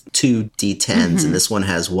attacks with 2 d10s and this one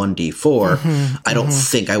has 1 d4, I don't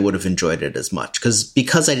think I would have enjoyed it as much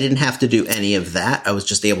because I didn't have to do any of that. I was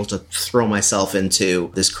just able to throw myself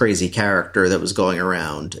into this crazy character that was going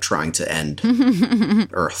around trying to end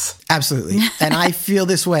Earth. Absolutely. And I feel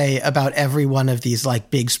this way about every one of these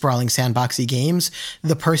like big sprawling sandboxy games.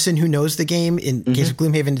 The person who knows the game, in the case of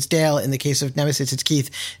Gloomhaven, it's Dale. In the case of Nemesis, it's Keith.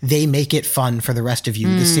 They make it fun for the rest of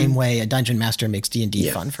you the same way a dungeon master makes D&D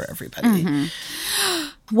fun for everybody.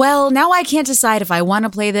 Well, now I can't decide if I want to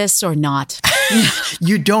play this or not.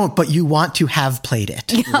 You don't, but you want to have played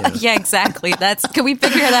it. Yeah, exactly. Can we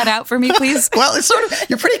figure that out for me, please? Well, it's sort of,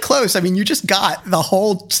 you're pretty close. I mean, you just got the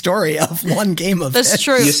whole story of one game of That's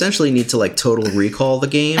true. You essentially need to like total recall the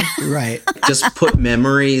game. Right. Just put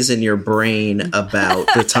memories in your brain about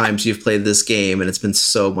the times you've played this game, and it's been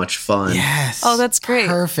so much fun. Yes. Oh, that's great.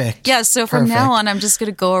 Perfect. Yeah, so from now on, I'm just going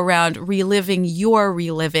to go around reliving your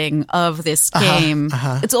reliving of this game.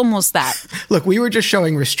 It's almost that. Look, we were just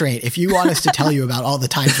showing restraint. If you want us to tell you about all the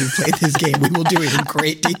times we played this game, we will do it in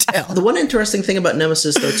great detail. The one interesting thing about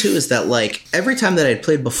Nemesis, though, too, is that like every time that I'd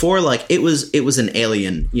played before, like it was an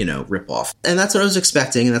Alien, you know, ripoff, and that's what I was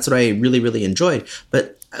expecting, and that's what I really, really enjoyed.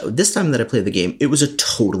 But this time that I played the game, it was a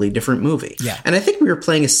totally different movie. Yeah. And I think we were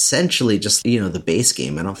playing essentially just, you know, the base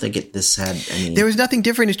game. I don't think this had any... There was nothing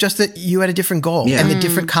different. It's just that you had a different goal. Yeah. And the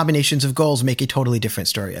different combinations of goals make a totally different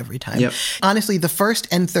story every time. Yep. Honestly, the first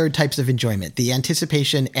and third types of enjoyment, the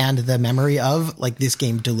anticipation and the memory of, like, this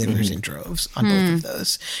game delivers in droves on both of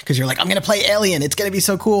those. Because you're like, I'm going to play Alien. It's going to be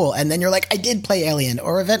so cool. And then you're like, I did play Alien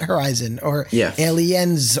or Event Horizon or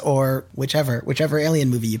Aliens or whichever Alien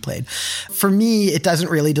movie you played. For me, it doesn't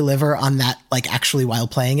really deliver on that, like, actually while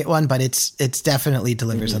playing it one, but it's definitely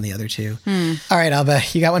delivers on the other two. All right, Alba,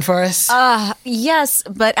 you got one for us? Yes,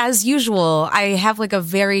 but as usual, I have like a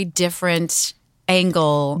very different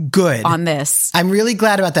angle on this. I'm really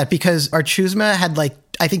glad about that because Archuzma had like,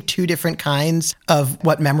 I think 2 different kinds of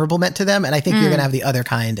what memorable meant to them. And I think you're going to have the other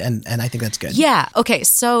kind. And I think that's good. Yeah. Okay.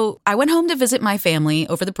 So I went home to visit my family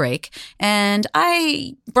over the break and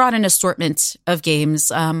I brought an assortment of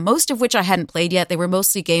games, most of which I hadn't played yet. They were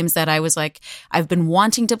mostly games that I was like, I've been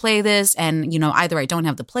wanting to play this. And, you know, either I don't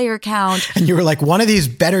have the player count. And you were like, one of these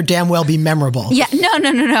better damn well be memorable. Yeah.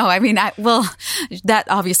 No. I mean, that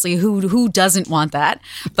obviously who doesn't want that?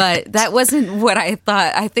 But that wasn't what I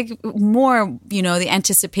thought. I think more, you know, the anticipation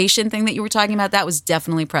anticipation thing that you were talking about, that was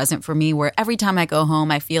definitely present for me, where every time I go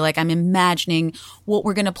home, I feel like I'm imagining what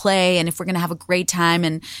we're going to play and if we're going to have a great time.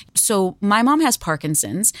 And so my mom has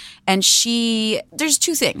Parkinson's, and there's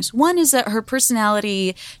two things. One is that her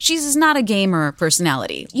personality, she's not a gamer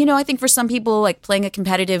personality. You know, I think for some people, like playing a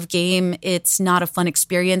competitive game, it's not a fun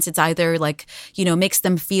experience. It's either like, you know, makes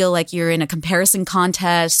them feel like you're in a comparison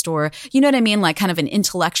contest, or, you know what I mean? Like kind of an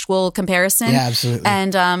intellectual comparison. Yeah, absolutely.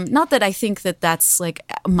 And not that I think that that's like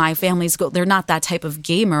my family's goal. They're not that type of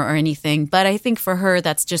gamer or anything, but I think for her,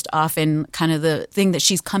 that's just often kind of the thing that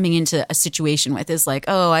she's coming into a situation with, is like,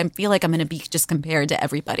 oh, I feel like I'm going to be just compared to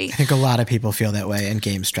everybody. I think a lot of people feel that way, and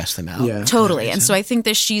games stress them out. Yeah. Totally. And so I think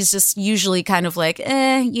that she's just usually kind of like,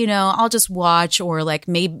 you know, I'll just watch, or like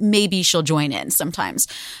maybe she'll join in sometimes.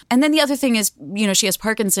 And then the other thing is, you know, she has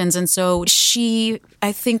Parkinson's. And so she,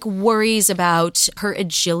 I think, worries about her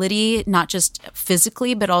agility, not just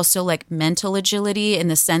physically, but also like mental agility, in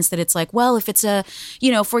the sense that it's like, well, if it's a,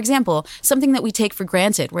 you know, for example, something that we take for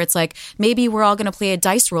granted, where it's like, maybe we're all going to play a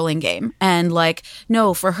dice rolling game. And like,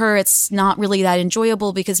 no, for her, it's not really that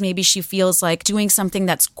enjoyable, because maybe she feels like doing something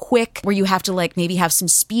that's quick, where you have to like maybe have some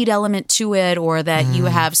speed element to it, or that you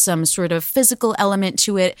have some sort of physical element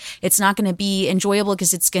to it. It's not going to be enjoyable,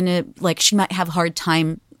 because it's going to, like, she might have a hard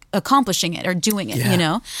time accomplishing it or doing it, you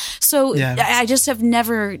know? So I just have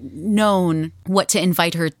never known what to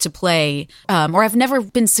invite her to play, or I've never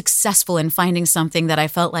been successful in finding something that I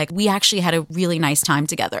felt like we actually had a really nice time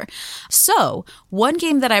together. So one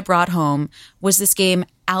game that I brought home was this game,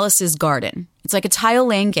 Alice's Garden. It's like a tile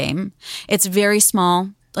laying game. It's very small,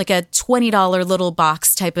 like a $20 little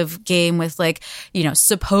box type of game with, like, you know,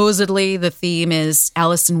 supposedly the theme is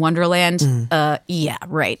Alice in Wonderland. Yeah,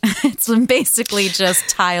 right. It's basically just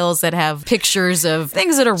tiles that have pictures of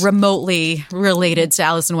things that are remotely related to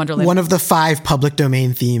Alice in Wonderland. One of the 5 public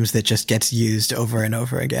domain themes that just gets used over and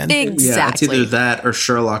over again. Exactly. Yeah, it's either that or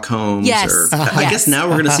Sherlock Holmes. Yes. Or I guess now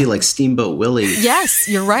we're going to see like Steamboat Willie. Yes,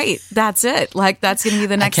 you're right. That's it. Like, that's going to be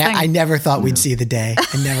the next thing. I never thought we'd see the day.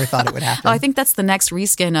 I never thought it would happen. Oh, I think that's the next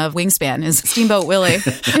reskin of Wingspan, is Steamboat Willie.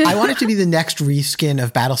 I want it to be the next reskin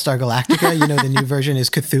of Battlestar Galactica. You know, the new version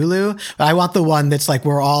is Cthulhu. But I want the one that's like,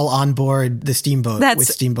 we're all on board the steamboat with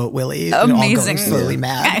Steamboat Willie. Amazing. All going slowly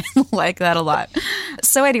mad. I like that a lot.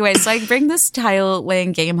 So anyway, so I bring this tile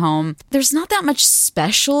laying game home. There's not that much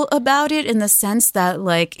special about it, in the sense that,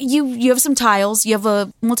 like, you have some tiles, you have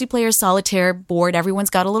a multiplayer solitaire board,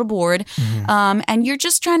 everyone's got a little board, and you're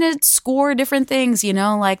just trying to score different things, you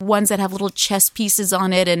know, like ones that have little chess pieces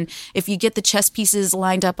on it, and if you get the chess pieces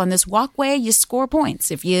lined up on this walkway, you score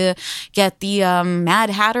points. If you get the Mad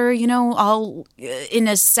Hatter, you know, all in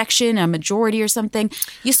a section, a majority or something,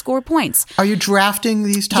 you score points. Are you drafting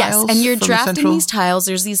these tiles? Yes, and you're drafting these tiles.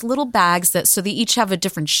 There's these little bags so they each have a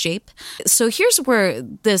different shape. So here's where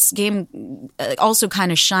this game also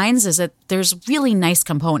kind of shines, is that there's really nice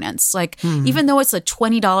components. Like, even though it's a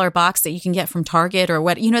 $20 box that you can get from Target or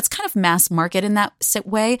what, you know, it's kind of mass market in that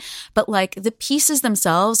way, but like the pieces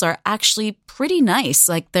themselves are actually pretty nice.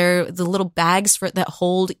 Like, they're the little bags that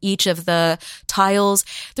hold each of the tiles.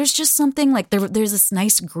 There's just something like there's this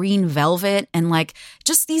nice green velvet, and like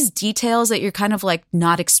just these details that you're kind of like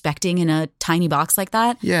not expecting in a tiny box like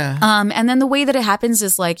that. Yeah. And then the way that it happens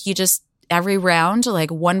is like, you just, every round,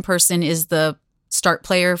 like one person is the start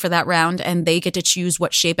player for that round, and they get to choose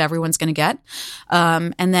what shape everyone's going to get.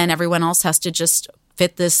 And then everyone else has to just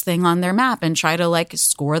fit this thing on their map and try to like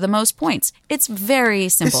score the most points. It's very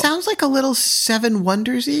simple. It sounds like a little Seven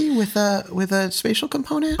Wonders-y with a spatial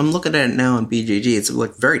component. I'm looking at it now on BGG. It's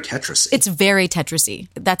like very Tetris-y. It's very Tetris-y.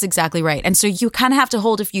 That's exactly right. And so you kind of have to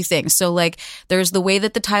hold a few things. So like, there's the way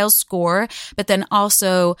that the tiles score, but then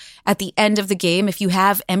also at the end of the game, if you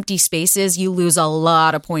have empty spaces, you lose a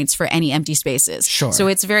lot of points for any empty spaces. Sure. So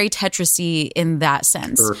it's very Tetris-y in that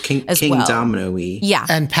sense. Or King well. Domino-y. Yeah.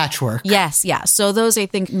 And patchwork. Yes, yeah. So those I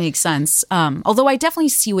think make sense. Although I definitely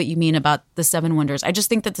see what you mean about the Seven Wonders. I just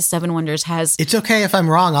think that the Seven Wonders has... It's okay if I'm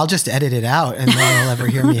wrong. I'll just edit it out, and no one will ever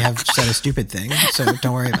hear me have said a stupid thing. So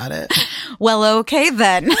don't worry about it. Well, okay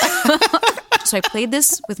then. So I played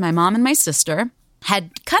this with my mom and my sister.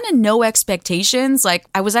 Had kind of no expectations. Like,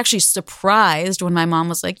 I was actually surprised when my mom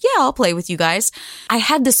was like, yeah, I'll play with you guys. I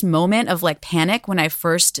had this moment of like panic when I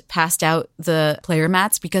first passed out the player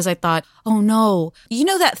mats, because I thought, oh no, you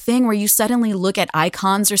know that thing where you suddenly look at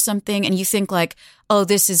icons or something and you think like, oh,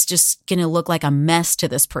 this is just going to look like a mess to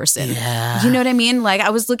this person. Yeah. You know what I mean? Like,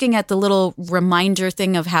 I was looking at the little reminder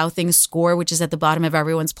thing of how things score, which is at the bottom of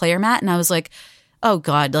everyone's player mat. And I was like, oh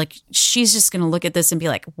God, like she's just going to look at this and be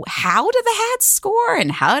like, how did the Hats score?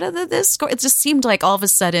 And how did this score? It just seemed like all of a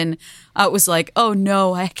sudden it was like, oh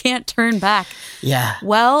no, I can't turn back. Yeah.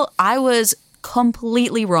 Well, I was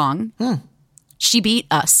completely wrong. She beat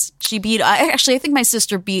us. I think my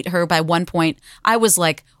sister beat her by 1 point. I was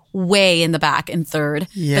like way in the back in third.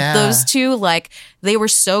 Yeah. But those two, like, they were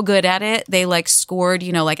so good at it. They like scored,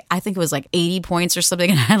 like, I think it was like 80 points or something,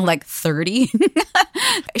 and I had like 30.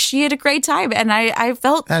 She had a great time. And I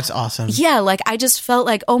felt. That's awesome. Yeah. Like, I just felt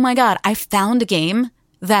like, oh my God, I found a game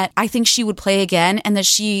that I think she would play again and that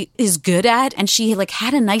she is good at, and she like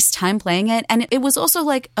had a nice time playing it. And it was also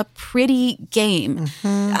like a pretty game.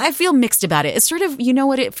 I feel mixed about it. It's sort of,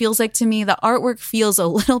 what it feels like to me? The artwork feels a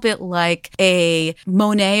little bit like a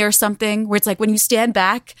Monet or something, where it's like when you stand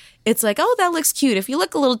back, it's like, oh, that looks cute. If you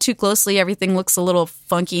look a little too closely, everything looks a little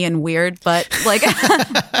funky and weird, but like...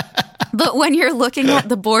 But when you're looking at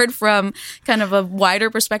the board from kind of a wider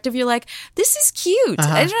perspective, you're like, this is cute.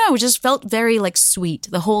 I don't know. It just felt very like sweet,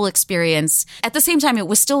 the whole experience. At the same time, it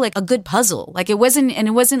was still like a good puzzle. Like it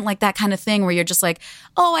wasn't like that kind of thing where you're just like,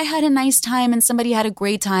 oh, I had a nice time and somebody had a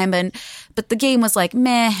great time. But the game was like,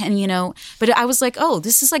 meh. And, but I was like, oh,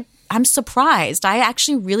 this is like, I'm surprised. I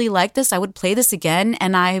actually really like this. I would play this again.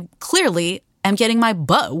 And I clearly am getting my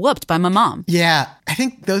butt whooped by my mom. Yeah. I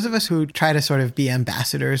think those of us who try to sort of be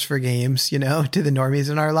ambassadors for games, to the normies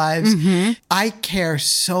in our lives, I care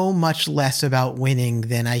so much less about winning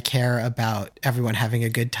than I care about everyone having a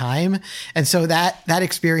good time. And so that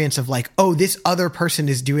experience of like, oh, this other person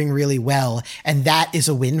is doing really well, and that is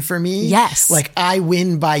a win for me. Yes. Like I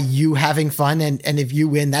win by you having fun, and if you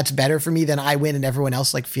win, that's better for me than I win and everyone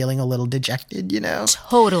else like feeling a little dejected,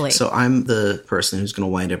 Totally. So I'm the person who's going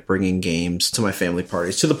to wind up bringing games to my family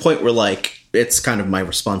parties to the point where like it's kind of my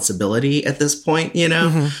responsibility at this point,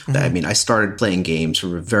 I mean, I started playing games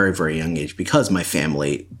from a very, very young age because my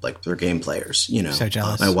family, like, they're game players, So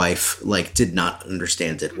jealous. My wife, like, did not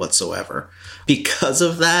understand it whatsoever. Because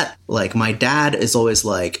of that, like, my dad is always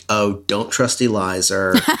like, oh, don't trust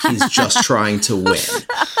Eliezer. He's just trying to win.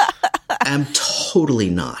 I'm totally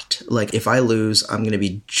not. Like, if I lose, I'm going to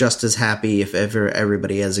be just as happy if ever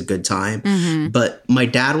everybody has a good time. But my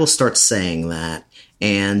dad will start saying that.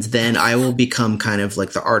 And then I will become kind of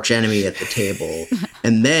like the arch enemy at the table.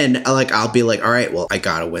 And then like, I'll be like, all right, well, I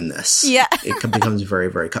got to win this. Yeah. It becomes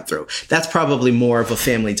very, very cutthroat. That's probably more of a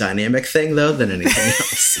family dynamic thing, though, than anything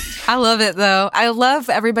else. I love it, though. I love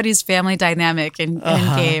everybody's family dynamic in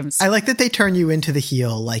games. I like that they turn you into the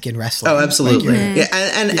heel, like in wrestling. Oh, absolutely. Like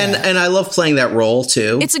and I love playing that role,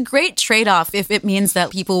 too. It's a great trade-off if it means that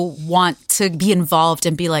people want to be involved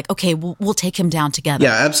and be like, okay, we'll take him down together.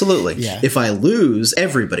 Yeah, absolutely. Yeah. If I lose,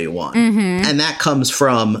 everybody won. And that comes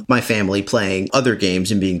from my family playing other games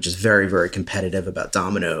and being just very, very competitive about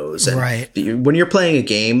dominoes. And right. When you're playing a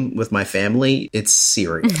game with my family, it's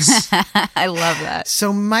serious. I love that.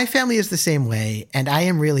 So my family is the same way, and I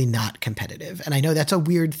am really not competitive. And I know that's a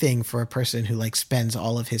weird thing for a person who like spends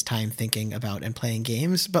all of his time thinking about and playing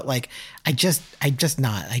games, but like I just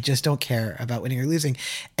don't care about winning or losing.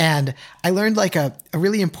 And I learned like a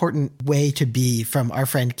really important way to be from our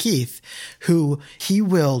friend Keith, who he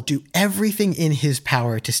will do everything in his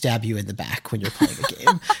power to stab you in the back when you're playing a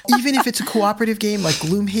game. Even if it's a cooperative game like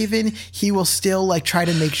Gloomhaven, he will still like try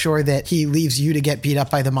to make sure that he leaves you to get beat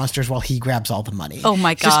up by the monsters while he grabs all the money. Oh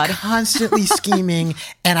my God. Just constantly scheming.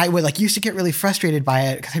 And I would like used to get really frustrated by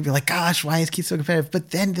it because I'd be like, gosh, why is Keith so competitive?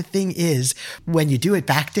 But then the thing is, when you do it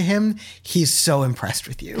back to him, he's so impressed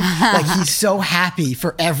with you. Like he's so happy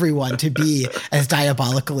for everyone to be as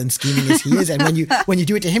diabolical and scheming as he is. And when you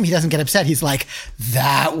do it to him, he doesn't get upset. He's like,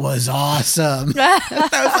 that was awesome.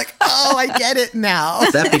 I was like, oh, I get it now.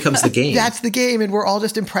 That becomes the game. That's the game. And we're all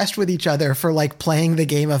just impressed with each other for like playing the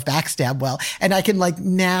game of backstab well. And I can like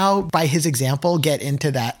now, by his example, get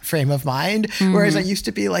into that frame of mind. Whereas I used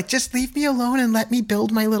to be like, just leave me alone and let me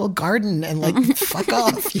build my little garden and like fuck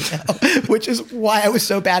off, which is why I was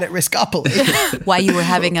so bad at Riskopoly. Why you were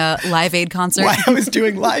having a Live Aid concert? Why I was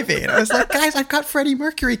doing Live Aid. I was like, guys, I've got Freddie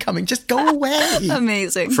Mercury coming. Just go away.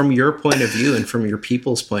 Amazing. From your point of view and from your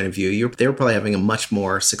people's point of view, they were probably having a much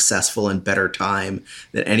more successful and better time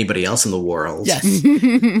than anybody else in the world. Yes.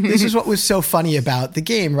 This is what was so funny about the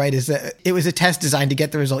game, right? Is that it was a test designed to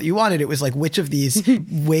get the result you wanted. It was like, which of these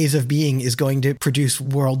ways of being is going to produce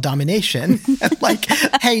world domination? Like,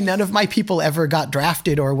 hey, none of my people ever got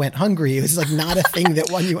drafted or went hungry. It was like not a thing that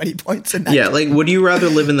won you any points in that. Yeah, like, would you rather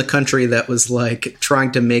live in the country that was like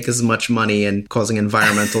trying to make as much money and causing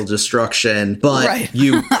environmental destruction, but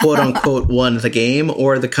you quote unquote won the game,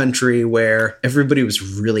 or the country where everybody was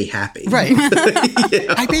really happy. Right. You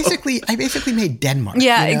know? I basically made Denmark.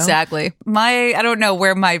 Yeah, you know? exactly. I don't know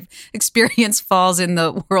where my experience falls in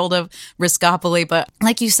the world of Riskopoly, but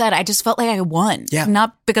like you said, I just felt like I won. Yeah.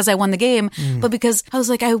 Not because I won the game, but because I was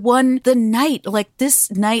like, I won the night. Like,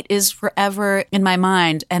 this night is forever in my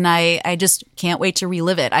mind, and I just can't wait to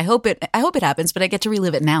relive it. I hope it happens, but I get to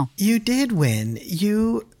relive it now. You did win.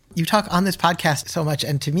 You talk on this podcast so much,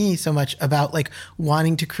 and to me so much, about like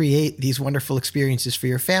wanting to create these wonderful experiences for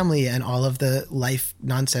your family and all of the life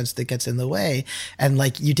nonsense that gets in the way. And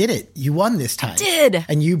like, you did it. You won this time. Did.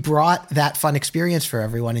 And you brought that fun experience for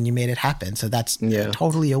everyone, and you made it happen. So that's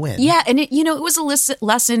totally a win. Yeah, and it was a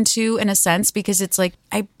lesson too, in a sense, because it's like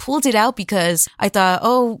I pulled it out because I thought,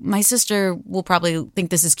 oh, my sister will probably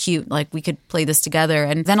think this is cute. Like, we could play this together.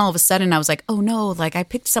 And then all of a sudden I was like, oh no, like I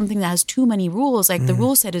picked something that has too many rules. Like the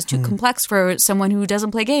rule set is too complex for someone who doesn't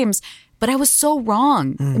play games. But I was so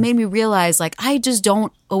wrong. It made me realize, like, I just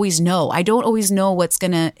don't always know. I don't always know what's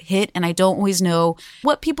going to hit, and I don't always know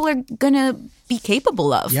what people are going to be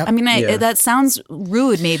capable of. Yep. I mean, that sounds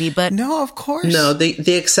rude maybe, but... No, of course. No,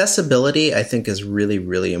 the accessibility, I think, is really,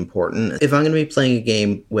 really important. If I'm going to be playing a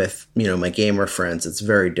game with, my gamer friends, it's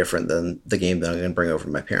very different than the game that I'm going to bring over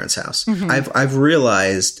to my parents' house. I've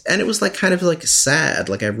realized, and it was like kind of like sad,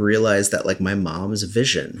 like I've realized that like my mom's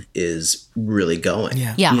vision is really going.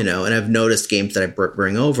 Yeah. And I've noticed games that I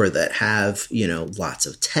bring over that have, lots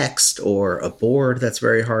of text or a board that's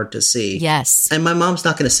very hard to see. Yes. And my mom's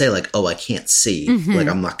not going to say like, oh, I can't see. Like,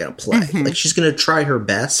 I'm not going to play. Like, she's going to try her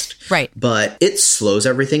best. Right. But it slows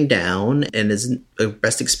everything down and isn't a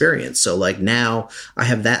best experience. So like now I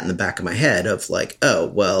have that in the back of my head of like, oh,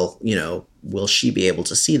 well, will she be able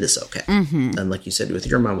to see this okay? And like you said, with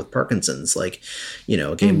your mom with Parkinson's, like,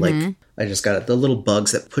 a game like I just got it, the little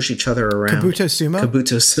bugs that push each other around. Kabuto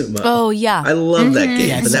Sumo? Oh, yeah. I love that game,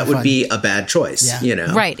 Yeah, but so that would fun. be a bad choice,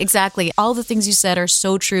 Right, exactly. All the things you said are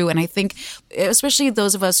so true. And I think, especially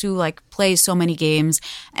those of us who like play so many games,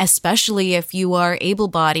 especially if you are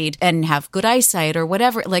able-bodied and have good eyesight or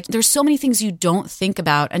whatever, like there's so many things you don't think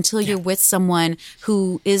about until you're with someone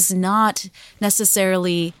who is not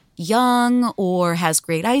necessarily young or has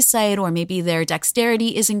great eyesight, or maybe their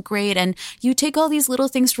dexterity isn't great, and you take all these little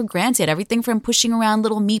things for granted. Everything from pushing around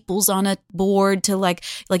little meeples on a board to like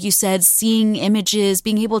you said, seeing images,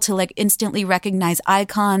 being able to like instantly recognize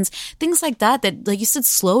icons, things like that like you said,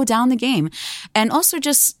 slow down the game, and also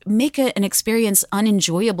just make an experience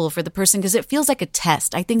unenjoyable for the person, because it feels like a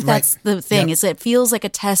test. I think that's the thing, is it feels like a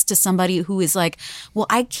test to somebody who is like, well,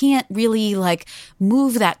 I can't really like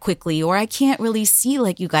move that quickly, or I can't really see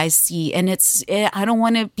like you guys see, and I don't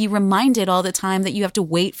want to be reminded all the time that you have to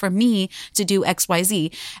wait for me to do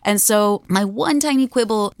XYZ. And so my one tiny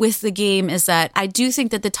quibble with the game is that I do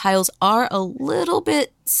think that the tiles are a little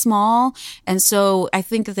bit small, and so I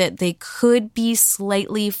think that they could be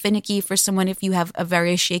slightly finicky for someone if you have a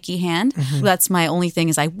very shaky hand. That's my only thing,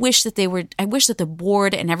 is I wish that the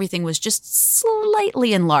board and everything was just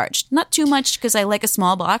slightly enlarged. Not too much, because I like a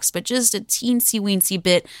small box, but just a teensy weensy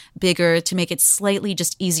bit bigger to make it slightly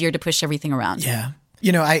just easier to push everything around. Yeah.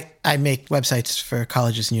 I make websites for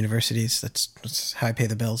colleges and universities. That's how I pay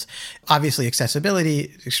the bills. Obviously, accessibility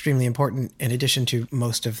is extremely important, in addition to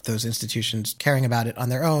most of those institutions caring about it on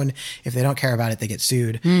their own. If they don't care about it, they get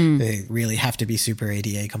sued. They really have to be super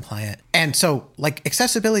ADA compliant. And so, like,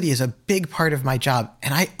 accessibility is a big part of my job,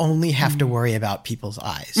 and I only have to worry about people's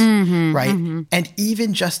eyes, right? And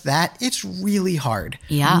even just that, it's really hard.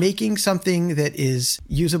 Yeah. Making something that is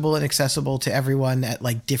usable and accessible to everyone at,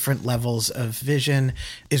 like, different levels of vision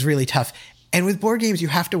is really tough. And with board games, you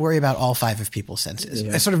have to worry about all 5 of people's senses.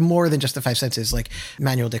 It's sort of more than just the 5 senses, like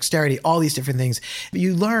manual dexterity, all these different things. But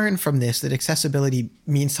you learn from this that accessibility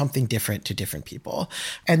means something different to different people.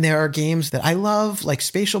 And there are games that I love, like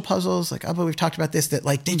spatial puzzles, like Abba, we've talked about this, that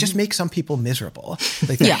like they just make some people miserable.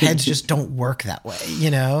 Like their heads just don't work that way,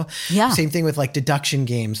 Yeah. Same thing with like deduction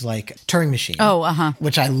games like Turing Machine.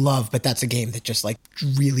 Which I love, but that's a game that just like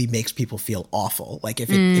really makes people feel awful. Like if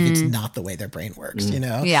it's not the way their brain works,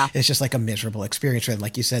 Yeah. It's just like a miserable experience where,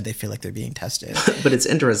 like you said, they feel like they're being tested. But it's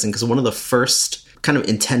interesting because one of the first kind of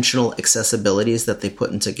intentional accessibilities that they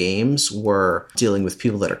put into games were dealing with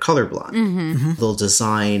people that are colorblind. They'll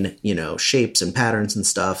design, shapes and patterns and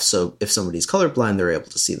stuff. So if somebody's colorblind, they're able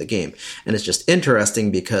to see the game. And it's just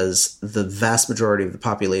interesting because the vast majority of the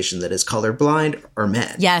population that is colorblind are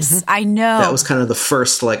men. Yes, I know. That was kind of the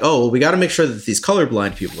first, like, oh, well, we got to make sure that these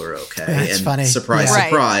colorblind people are okay. That's and funny. Surprise, Yeah.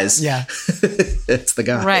 surprise. Yeah. It's the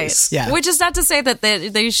guys. Right. Yeah. Which is not to say that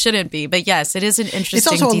they shouldn't be, but yes, it is an interesting It's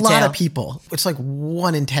also detail. a lot of people. It's like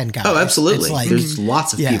 1 in 10 guys. Oh, absolutely. It's like, There's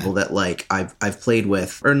lots of yeah. people that like I've played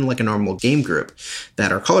with or in like a normal game group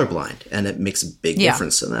that are colorblind, and it makes a big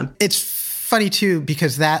difference to them. It's funny too,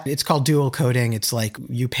 because it's called dual coding. It's like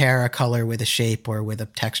you pair a color with a shape or with a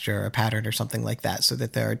texture or a pattern or something like that, so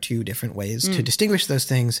that there are 2 different ways to distinguish those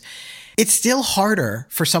things. It's still harder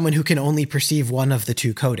for someone who can only perceive one of the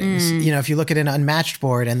 2 codings. You know, if you look at an unmatched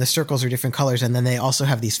board and the circles are different colors and then they also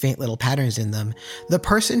have these faint little patterns in them, the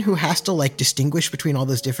person who has to like distinguish between all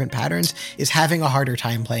those different patterns is having a harder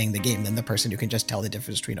time playing the game than the person who can just tell the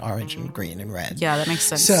difference between orange and green and red. Yeah, that makes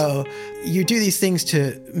sense. So you do these things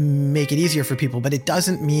to make it easier for people, but it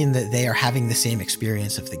doesn't mean that they are having the same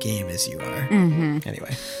experience of the game as you are.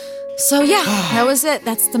 Anyway. So yeah, that was it.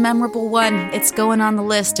 That's the memorable one. It's going on the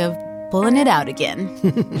list of pulling it out again.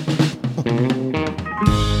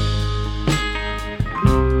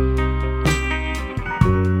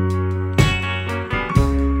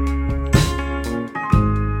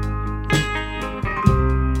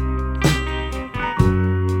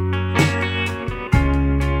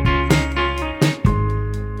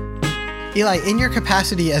 Eli, in your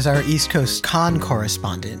capacity as our East Coast con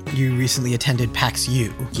correspondent, you recently attended PAX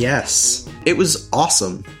U. Yes. It was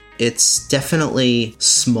awesome. It's definitely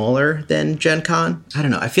smaller than Gen Con. I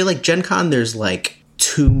don't know. I feel like Gen Con, there's like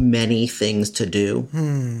too many things to do.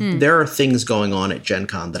 There are things going on at Gen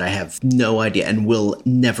Con that I have no idea and will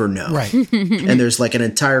never know. Right. And there's like an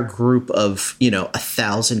entire group of,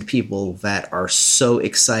 1,000 people that are so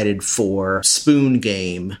excited for Spoon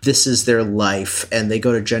Game. This is their life. And they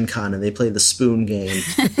go to Gen Con and they play the Spoon Game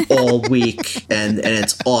all week. And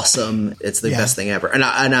it's awesome. It's the best thing ever. And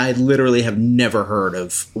I literally have never heard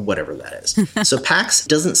of whatever that is. So PAX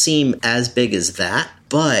doesn't seem as big as that.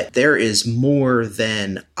 But there is more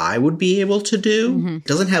than I would be able to do. It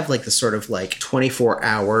doesn't have like the sort of like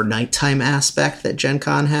 24-hour nighttime aspect that Gen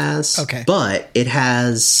Con has. Okay. But it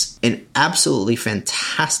has an absolutely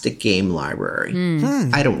fantastic game library.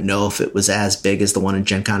 I don't know if it was as big as the one in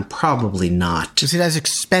Gen Con. Probably not. Is it as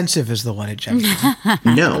expensive as the one at Gen Con?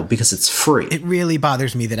 No, because it's free. It really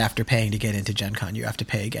bothers me that after paying to get into Gen Con, you have to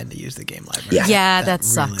pay again to use the game library. Yeah. That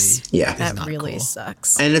sucks. Yeah. That really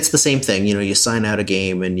sucks. And it's the same thing. You sign out a game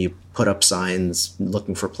and you put up signs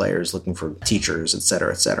looking for players, looking for teachers, et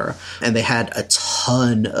cetera, et cetera. And they had a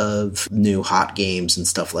ton of new hot games and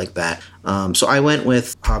stuff like that. So I went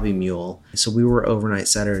with Hobby Mule. So we were overnight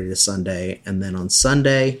Saturday to Sunday. And then on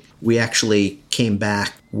Sunday, we actually came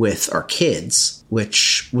back with our kids,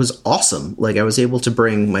 which was awesome. Like I was able to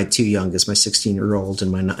bring my 2 youngest, my 16-year-old and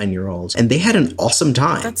my 9-year-old, and they had an awesome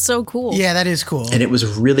time. That's so cool. Yeah, that is cool. And it was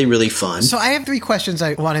really, really fun. So I have 3 questions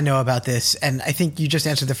I want to know about this, and I think you just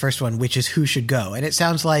answered the first one, which is who should go. And it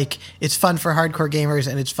sounds like it's fun for hardcore gamers,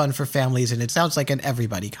 and it's fun for families, and it sounds like an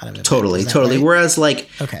everybody kind of event. Totally. Right? Whereas, like,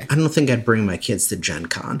 Okay. I don't think I'd bring my kids to Gen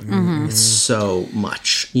Con. It's so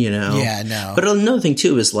much, Yeah, no. But another thing,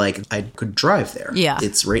 too, is, like, I could drive there. Yeah.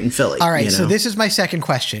 It's right in Philly. All right, so this is my second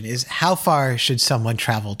question, is how far should someone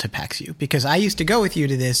travel to PAX U? Because I used to go with you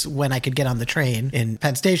to this when I could get on the train in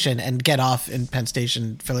Penn Station and get off in Penn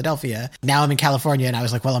Station, Philadelphia. Now I'm in California, and I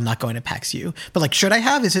was like, well, I'm not going to PAX U. But, like, should I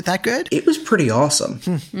have? Is it that good? It was pretty awesome.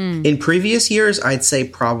 In previous years, I'd say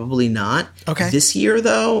probably not. Okay. This year,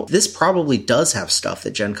 though, this probably does have stuff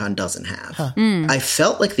that Gen Con doesn't have. I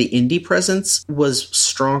felt like the indie presence was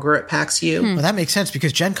stronger at PAX U. Well, that makes sense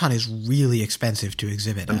because Gen Con is really expensive to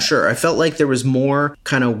exhibit. I'm sure. I felt like there was more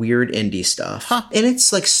kind of weird indie stuff. And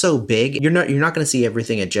it's like so big. You're not going to see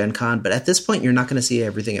everything at Gen Con, but at this point you're not going to see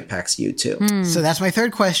everything at PAX U too. So that's my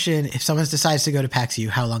third question. If someone decides to go to PAX U,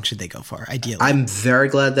 how long should they go for, ideally? I'm very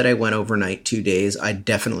glad that I went overnight 2 days. I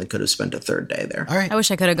definitely could have spent a third day there. All right. I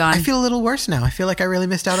wish I could have gone. I feel a little worse now. I feel like I really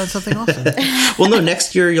missed out on something awesome. Well, no,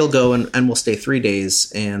 next year you'll go and we'll stay 3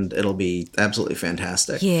 days and it'll be absolutely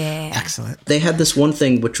fantastic. Yeah. Excellent. They had this one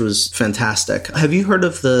thing which was fantastic. Have you heard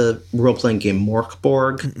of the role-playing game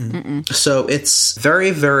Morkborg? So it's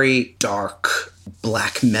very, very dark,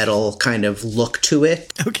 black metal kind of look to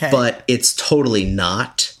it. Okay. But it's totally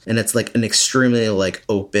not. And it's like an extremely like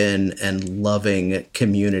open and loving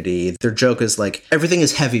community. Their joke is like, everything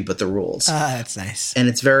is heavy but the rules. That's nice. And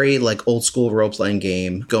it's very like old school role-playing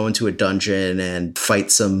game. Go into a dungeon and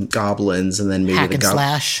fight some goblins and then maybe Hack the and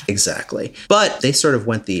slash. Exactly. But they sort of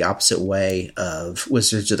went the opposite way of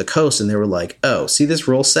Wizards of the Coast and they were like, oh, see this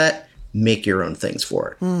rule set? make your own things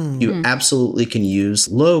for it. You absolutely can use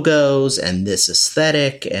logos and this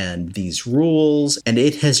aesthetic and these rules, and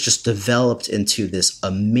it has just developed into this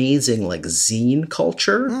amazing like zine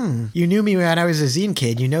culture. You knew me when I was a zine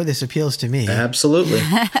kid. You know this appeals to me. Absolutely.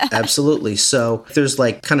 Absolutely. So there's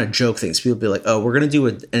like kind of joke things. People be like, oh, we're going to do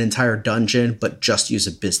an entire dungeon, but just use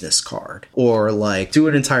a business card. Or like do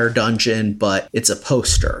an entire dungeon, but it's a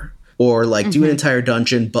poster. Or like do an entire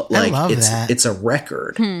dungeon, but like it's a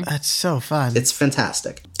record. That's so fun. It's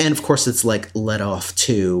fantastic. And of course it's like led off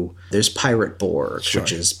to there's Pirate Borg,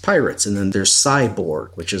 which is pirates, and then there's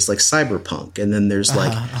Cyborg, which is like cyberpunk, and then there's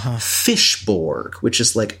like Fishborg, which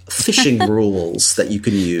is like fishing rules that you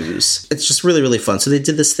can use. It's just really, really fun. So they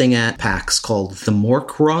did this thing at PAX called the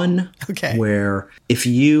Mork Run, where if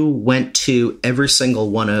you went to every single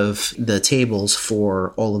one of the tables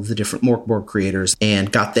for all of the different Mork Borg creators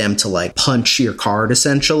and got them to like punch your card,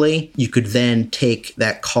 essentially, you could then take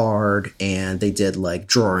that card, and they did like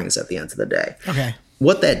drawings at the end of the day.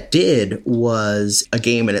 What that did was a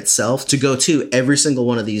game in itself to go to every single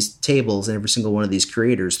one of these tables and every single one of these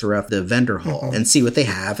creators throughout the vendor hall and see what they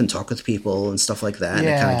have and talk with people and stuff like that. And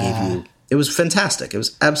it kind of gave you... It was fantastic. It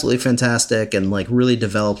was absolutely fantastic, and like really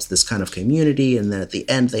developed this kind of community. And then at the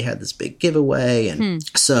end, they had this big giveaway. And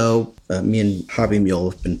so me and Hobby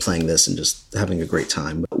Mule have been playing this and just having a great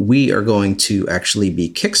time. We are going to actually be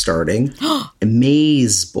kickstarting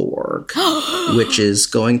Mazeborg, which is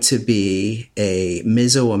going to be a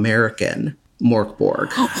Mesoamerican Mork Borg.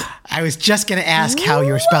 I was just going to ask how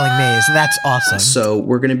you were spelling maze. That's awesome. So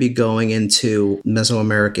we're going to be going into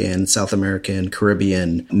Mesoamerican, South American,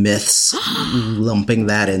 Caribbean myths, lumping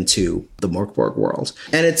that into the Mork Borg world.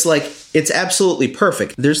 And it's like, it's absolutely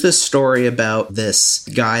perfect. There's this story about this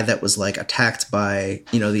guy that was like attacked by,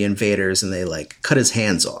 you know, the invaders, and they like cut his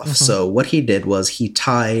hands off. So what he did was he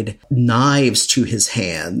tied knives to his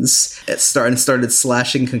hands and started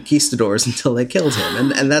slashing conquistadors until they killed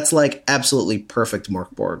him. And that's like absolutely perfect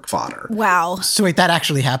Mork Borg fodder. Wow. So wait, that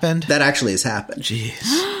actually happened? That actually has happened.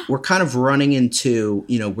 Jeez. We're kind of running into,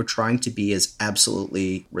 you know, we're trying to be as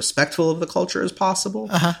absolutely respectful of the culture as possible.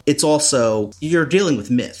 It's also, you're dealing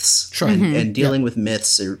with myths. Sure. And dealing with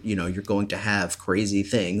myths, you know, you're going to have crazy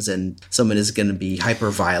things, and some of it is going to be hyper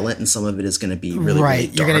violent, and some of it is going to be really, really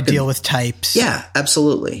dark. You're going to deal with types. Yeah,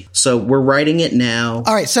 absolutely. So we're writing it now.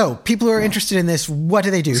 All right. So people who are interested in this, what do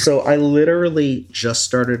they do? So I literally just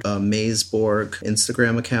started a Mazeborg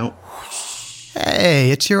Instagram account. Hey,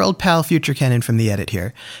 it's your old pal Future Cannon from The Edit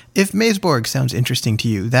here. If Mazeborg sounds interesting to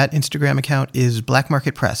you, that Instagram account is Black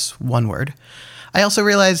Market Press, one word. I also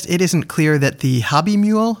realized it isn't clear that the Hobby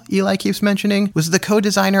Mule Eli keeps mentioning was the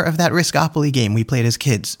co-designer of that Riskopoly game we played as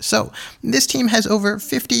kids. So this team has over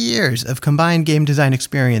 50 years of combined game design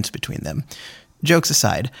experience between them. Jokes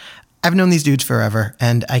aside, I've known these dudes forever,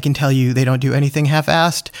 and I can tell you they don't do anything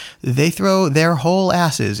half-assed. They throw their whole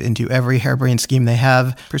asses into every harebrained scheme they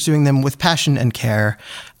have, pursuing them with passion and care.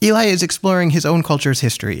 Eli is exploring his own culture's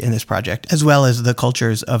history in this project, as well as the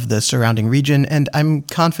cultures of the surrounding region, and I'm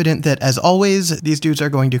confident that, as always, these dudes are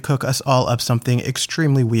going to cook us all up something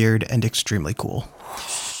extremely weird and extremely cool.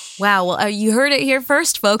 Wow, well, you heard it here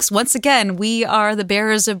first, folks. Once again, we are the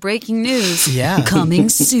bearers of breaking news. Yeah. Coming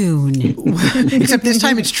soon. Except this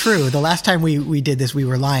time it's true. The last time we did this, we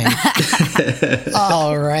were lying.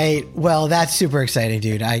 All right. Well, that's super exciting,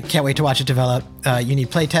 dude. I can't wait to watch it develop. You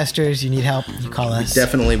need play testers. You need help. You call us. You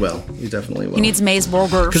definitely will. You definitely will. He needs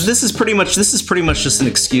Mazeborgers. Because this is pretty much just an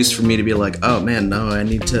excuse for me to be like, oh man, no, I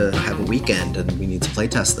need to have a weekend and we need to play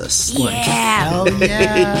test this. Yeah. Hell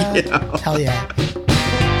yeah. Yeah. Hell yeah.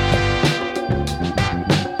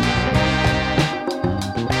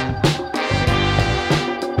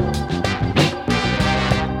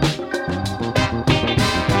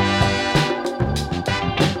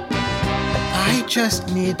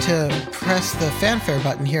 Just need to press the fanfare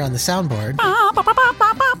button here on the soundboard.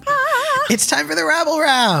 It's time for the Rabble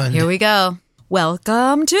Round. Here we go.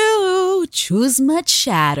 Welcome to Chuzma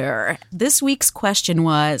Chatter. This week's question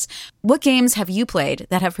was, what games have you played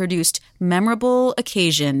that have produced memorable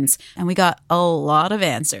occasions? And we got a lot of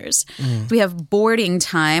answers. We have Boarding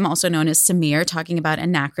Time, also known as Samir, talking about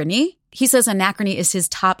Anachrony. He says Anachrony is his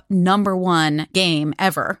top #1 game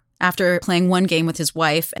ever. After playing one game with his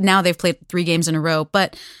wife. Now they've played 3 games in a row.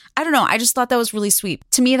 But I don't know. I just thought that was really sweet.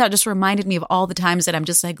 To me, that just reminded me of all the times that I'm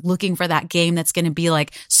just like looking for that game that's going to be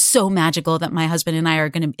like so magical that my husband and I are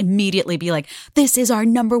going to immediately be like, this is our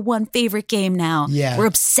 #1 favorite game now. Yeah. We're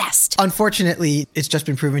obsessed. Unfortunately, it's just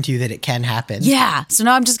been proven to you that it can happen. Yeah. So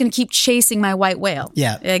now I'm just going to keep chasing my white whale.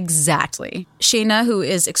 Yeah. Exactly. Shayna, who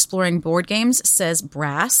is exploring board games, says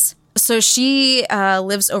Brass. So she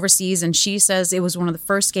lives overseas, and she says it was one of the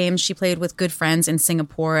first games she played with good friends in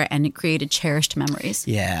Singapore, and it created cherished memories.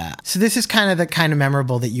 Yeah. So this is kind of the kind of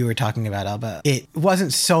memorable that you were talking about, Alba. It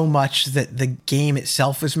wasn't so much that the game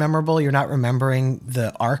itself was memorable. You're not remembering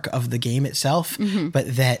the arc of the game itself,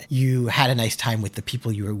 but that you had a nice time with the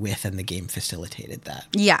people you were with, and the game facilitated that.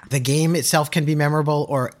 Yeah. The game itself can be memorable,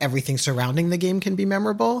 or everything surrounding the game can be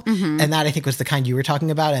memorable. And that, I think, was the kind you were talking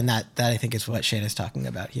about, and that I think is what Shayna's talking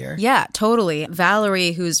about here. Yeah, totally.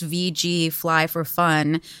 Valerie, who's VG Fly for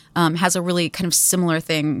Fun, has a really kind of similar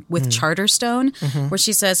thing with Charterstone, where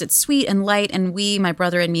she says it's sweet and light, and we, my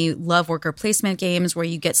brother and me, love worker placement games where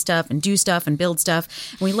you get stuff and do stuff and build stuff.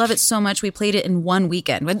 And we love it so much we played it in one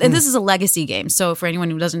weekend. And this is a legacy game, so for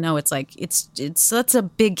anyone who doesn't know, it's like that's a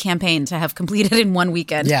big campaign to have completed in one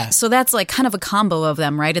weekend. Yeah. So that's like kind of a combo of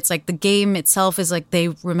them, right? It's like the game itself is like they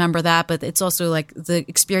remember that, but it's also like the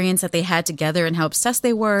experience that they had together and how obsessed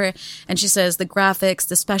they were. And she says the graphics,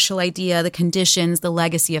 the special idea, the conditions, the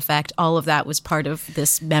legacy effect, all of that was part of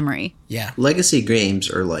this memory. Yeah. Legacy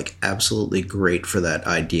games are like absolutely great for that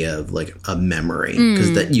idea of like a memory,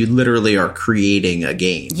 because that you literally are creating a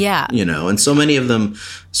game. Yeah. You know, and so many of them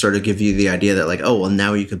sort of give you the idea that like, oh, well,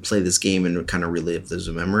 now you could play this game and kind of relive those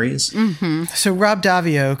memories. So Rob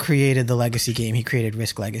Daviau created the Legacy game. He created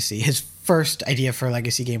Risk Legacy. His first idea for a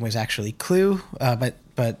Legacy game was actually Clue, but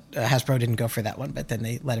Hasbro didn't go for that one, but then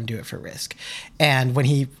they let him do it for Risk. And when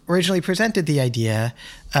he originally presented the idea,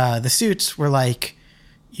 the suits were like,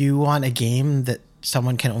 you want a game that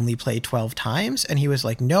someone can only play 12 times? And he was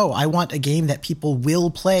like, no, I want a game that people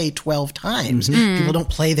will play 12 times. People don't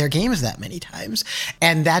play their games that many times.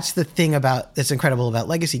 And that's the thing that's incredible about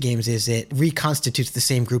Legacy games, is it reconstitutes the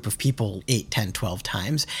same group of people 8, 10, 12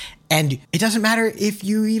 times. And it doesn't matter if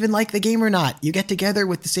you even like the game or not. You get together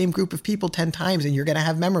with the same group of people 10 times, and you're going to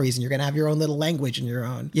have memories, and you're going to have your own little language and your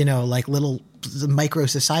own, like little micro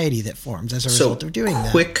society that forms as a result of doing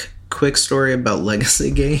that. Quick story about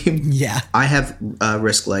Legacy game. Yeah. I have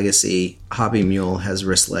Risk Legacy. Hobby Mule has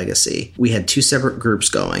Risk Legacy. We had two separate groups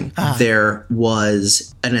going. There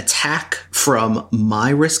was an attack from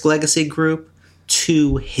my Risk Legacy group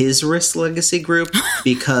to his Risk Legacy group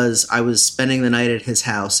because I was spending the night at his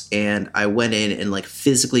house, and I went in and like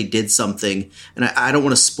physically did something, and I don't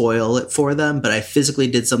want to spoil it for them, but I physically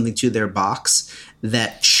did something to their box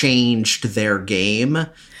that changed their game.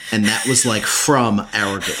 And that was like from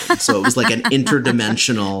our game. So it was like an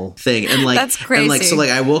interdimensional thing. And like, that's crazy. And like, so like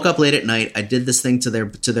I woke up late at night, I did this thing to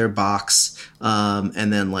their box,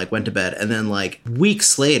 and then like went to bed. And then like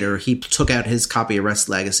weeks later, he took out his copy of Risk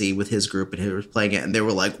Legacy with his group, and he was playing it, and they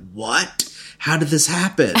were like, what? How did this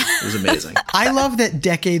happen? It was amazing. I love that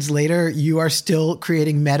decades later, you are still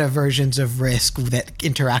creating meta versions of Risk that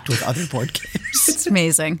interact with other board games. It's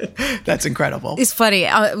amazing. That's incredible. It's funny.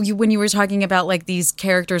 When you were talking about like these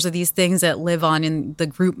characters or these things that live on in the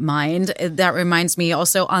group mind, that reminds me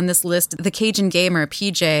also on this list, the Cajun Gamer,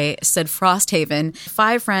 PJ, said Frosthaven,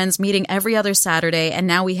 5 friends meeting every other Saturday, and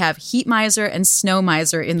now we have Heat Miser and Snow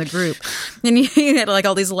Miser in the group. And he had like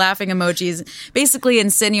all these laughing emojis, basically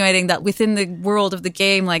insinuating that within the world of the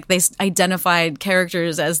game, like they identified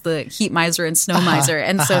characters as the Heat Miser and Snow Miser,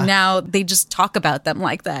 and so now they just talk about them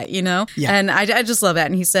like that, Yeah. And I just love that.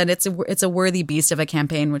 And he said it's a worthy beast of a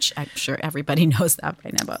campaign, which I'm sure everybody knows that by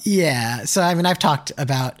now. But yeah, so I mean, I've talked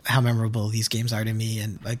about how memorable these games are to me,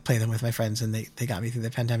 and I play them with my friends, and they got me through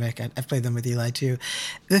the pandemic. I've played them with Eli too.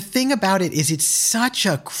 The thing about it is it's such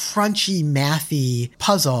a crunchy, mathy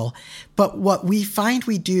puzzle. But what we find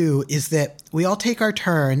we do is that we all take our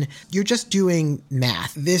turn. You're just doing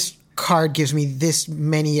math. This card gives me this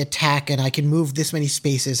many attack, and I can move this many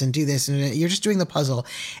spaces and do this. And you're just doing the puzzle.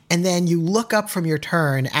 And then you look up from your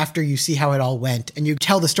turn after you see how it all went, and you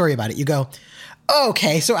tell the story about it. You go, oh,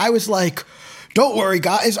 okay, so I was like, don't worry,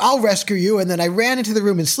 guys, I'll rescue you. And then I ran into the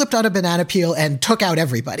room and slipped on a banana peel and took out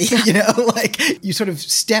everybody. Like you sort of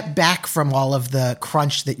step back from all of the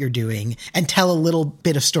crunch that you're doing and tell a little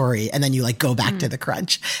bit of story. And then you like go back to the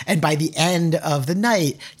crunch. And by the end of the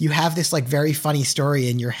night, you have this like very funny story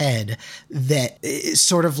in your head that is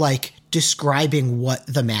sort of like describing what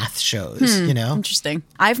the math shows, Interesting.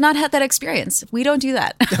 I've not had that experience. We don't do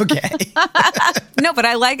that. Okay. No, but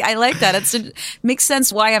I like that. It makes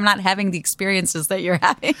sense why I'm not having the experiences that you're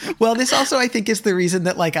having. Well, this also, I think, is the reason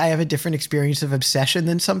that like I have a different experience of obsession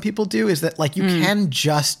than some people do, is that like you can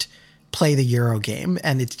just play the Euro game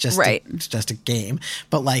and it's just it's just a game.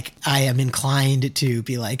 But like I am inclined to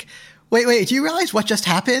be like, Wait, do you realize what just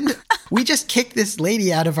happened? We just kicked this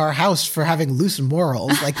lady out of our house for having loose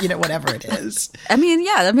morals, whatever it is. I mean,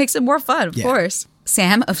 yeah, that makes it more fun, of course.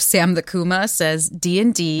 Sam of Sam the Kuma says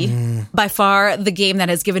D&D. By far the game that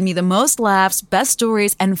has given me the most laughs, best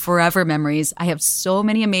stories, and forever memories. I have so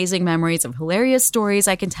many amazing memories of hilarious stories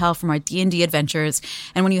I can tell from our D&D adventures.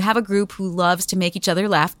 And when you have a group who loves to make each other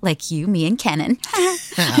laugh, like you, me, and Kenan,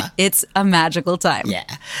 it's a magical time. Yeah.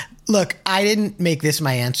 Look, I didn't make this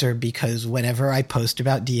my answer because whenever I post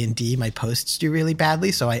about D&D, my posts do really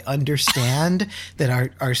badly. So I understand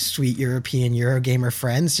that our sweet European Eurogamer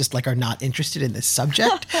friends just like are not interested in this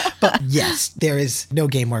subject. But yes, there is no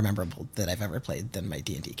game more memorable that I've ever played than my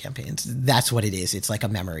D&D campaigns. That's what it is. It's like a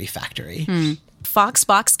memory factory. Fox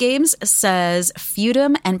Box Games says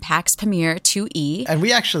Feudum and Pax Pamir 2E. And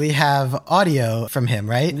we actually have audio from him,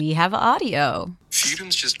 right? We have audio.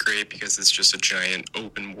 Feudum's just great because it's just a giant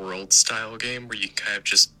open world style game where you can kind of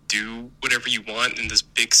just do whatever you want in this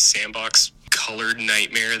big sandbox colored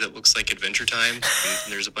nightmare that looks like Adventure Time.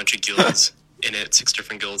 And there's a bunch of guilds in it, 6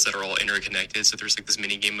 different guilds that are all interconnected. So there's like this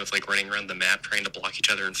mini game of like running around the map trying to block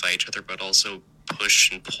each other and fight each other, but also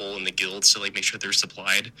push and pull in the guilds to like make sure they're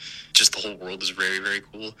supplied. Just the whole world is very, very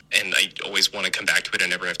cool. And I always want to come back to it. I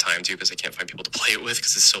never have time to because I can't find people to play it with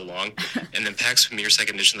because it's so long. And then Pax Pamir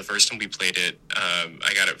 2nd edition, the first time we played it,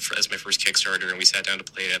 I got it as my first Kickstarter and we sat down to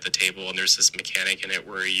play it at the table. And there's this mechanic in it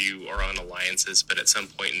where you are on alliances, but at some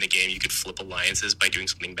point in the game you could flip alliances by doing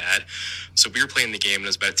something bad. So we were playing the game and it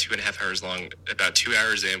was about 2.5 hours long. About 2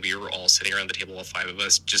 hours in, we were all sitting around the table, all 5 of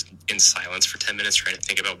us, just in silence for 10 minutes trying to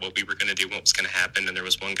think about what we were going to do, what was going to happen. And there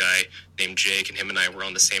was one guy named Jake, and him and I were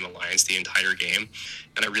on the same alliance the entire game.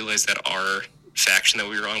 And I realized that our faction that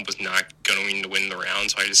we were on was not going to win the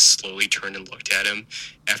round, so I just slowly turned and looked at him.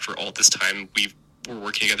 After all this time, we were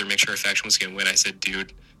working together to make sure our faction was going to win. I said,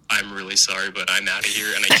 dude, I'm really sorry, but I'm out of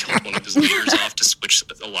here. And I killed one of his leaders off to switch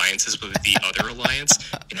alliances with the other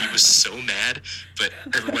alliance. And he was so mad, but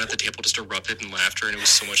everyone at the table just erupted in laughter. And it was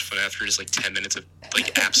so much fun after just like 10 minutes of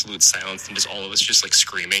like absolute silence and just all of us just like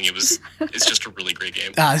screaming. It's just a really great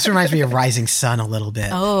game. This reminds me of Rising Sun a little bit.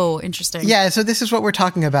 Oh, interesting. Yeah, so this is what we're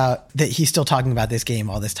talking about, that he's still talking about this game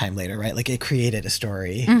all this time later, right? Like it created a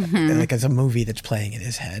story, like as a movie that's playing in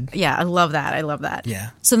his head. Yeah, I love that. I love that. Yeah.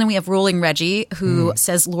 So then we have Rolling Reggie, who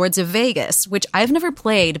says Lords of Vegas, which I've never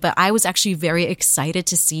played, but I was actually very excited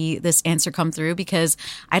to see this answer come through because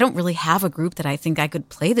I don't really have a group that I think I could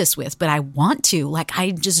play this with, but I want to. Like,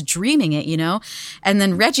 I'm just dreaming it, you know? And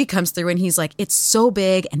then Reggie comes through and he's like, it's so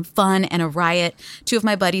big and fun and a riot. 2 of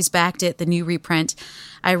my buddies backed it, the new reprint.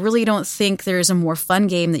 I really don't think there's a more fun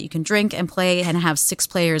game that you can drink and play and have 6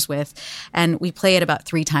 players with. And we play it about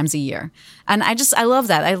 3 times a year. And I love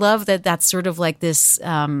that. I love that that's sort of like this,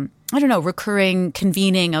 recurring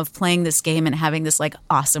convening of playing this game and having this like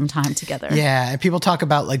awesome time together. Yeah. And people talk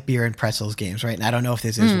about like beer and pretzels games, right? And I don't know if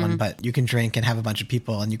this is one, but you can drink and have a bunch of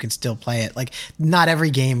people and you can still play it. Like not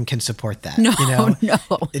every game can support that. No, you know? no.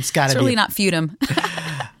 It's got to be. Certainly not Feudum.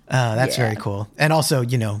 That's very cool. And also,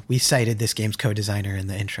 we cited this game's co-designer in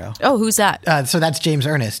the intro. Oh, who's that? So that's James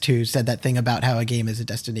Ernest, who said that thing about how a game is a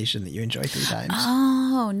destination that you enjoy 3 times.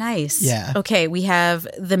 Oh, nice. Yeah. Okay, we have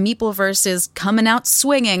the Meeple versus coming out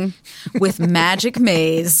swinging with Magic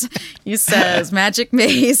Maze. He says, Magic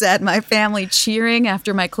Maze at my family cheering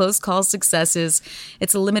after my close call successes.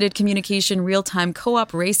 It's a limited communication, real-time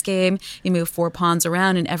co-op race game. You move 4 pawns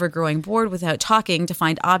around an ever-growing board without talking to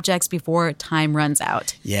find objects before time runs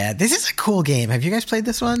out. Yeah, this is a cool game. Have you guys played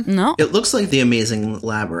this one? No. It looks like The Amazing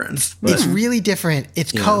Labyrinth. But It's really different.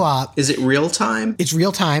 It's co-op. Is it real time? It's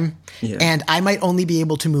real time. Yeah. And I might only be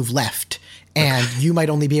able to move left. And you might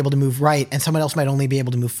only be able to move right. And someone else might only be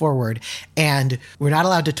able to move forward. And we're not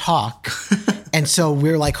allowed to talk. And so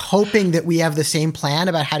we're like hoping that we have the same plan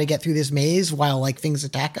about how to get through this maze while like things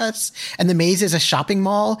attack us. And the maze is a shopping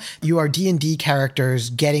mall. You are D&D characters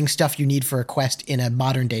getting stuff you need for a quest in a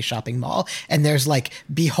modern day shopping mall. And there's like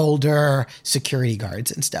beholder security guards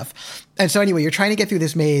and stuff. And so anyway, you're trying to get through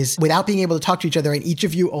this maze without being able to talk to each other, and each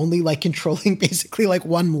of you only like controlling basically like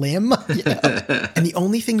one limb. You know? And the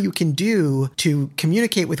only thing you can do to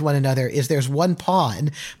communicate with one another is there's one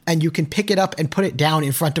pawn, and you can pick it up and put it down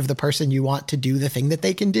in front of the person you want to do the thing that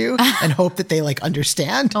they can do and hope that they like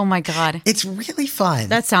understand. Oh my God. It's really fun.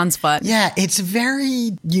 That sounds fun. Yeah, it's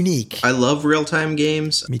very unique. I love real time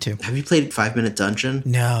games. Me too. Have you played 5 Minute Dungeon?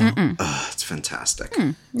 No. Oh, it's fantastic.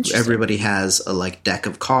 Everybody has a deck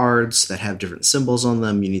of cards that have different symbols on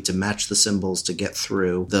them. You need to match the symbols to get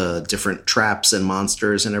through the different traps and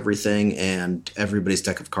monsters and everything. And everybody's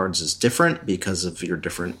deck of cards is different because of your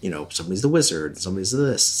different, somebody's the wizard, somebody's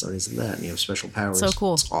this, somebody's that, and you have special powers. So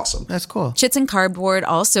cool. It's awesome. That's cool. Chits and Cardboard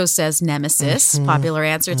also says Nemesis. Popular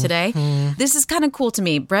answer today. This is kind of cool to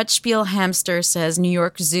me. Brett Spielhamster says New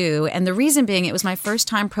York Zoo. And the reason being, it was my first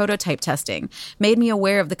time prototype testing. Made me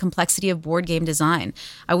aware of the complexity of board game design.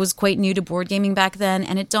 I was quite new to board gaming back then,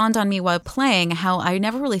 and it dawned on me while playing how I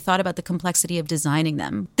never really thought about the complexity of designing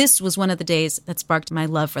them. This was one of the days that sparked my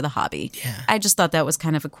love for the hobby. Yeah. I just thought that was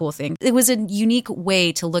kind of a cool thing. It was a unique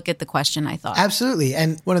way to look at the question, I thought. Absolutely.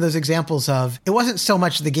 And one of those examples of, it wasn't so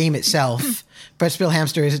much the game itself. Brett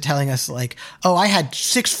Spielhamster is telling us I had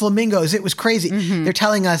 6 flamingos. It was crazy. They're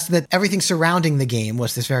telling us that everything surrounding the game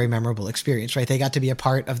was this very memorable experience, right? They got to be a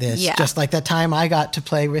part of this, just like that time I got to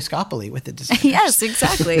play Riskopoly with the designers. Yes,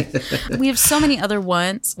 exactly. We have so many other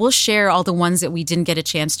ones. We'll share all the ones that we didn't get a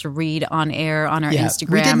chance to read on air on our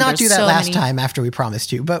Instagram. We did not do that so last time after we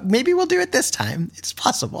promised to, but maybe we'll do it this time. It's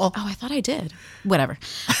possible. Oh, I thought I did. Whatever.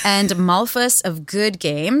 And Malphus of Good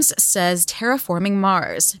Games says Terraforming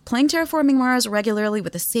Mars. Playing Terraforming Mars regularly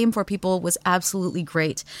with the same 4 people was absolutely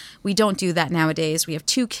great. We don't do that nowadays. We have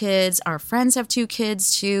 2 kids. Our friends have 2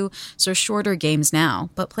 kids too, so shorter games now.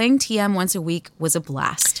 But playing TM once a week was a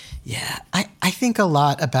blast. Yeah, I think a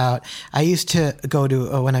lot about, I used to go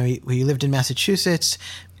to, when we lived in Massachusetts,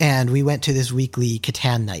 and we went to this weekly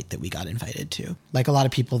Catan night that we got invited to. Like a lot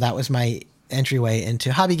of people, that was my entryway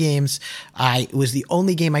into hobby games. It was the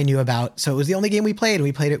only game I knew about, so it was the only game we played, and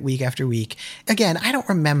we played it week after week. Again, I don't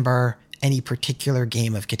remember any particular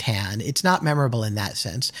game of Catan. It's not memorable in that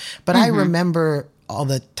sense, but I remember all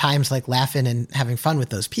the times laughing and having fun with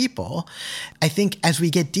those people. I think as we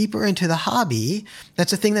get deeper into the hobby,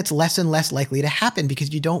 that's a thing that's less and less likely to happen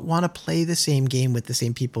because you don't want to play the same game with the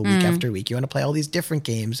same people week after week. You want to play all these different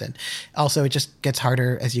games. And also it just gets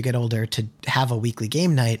harder as you get older to have a weekly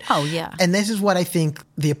game night. Oh, yeah. And this is what I think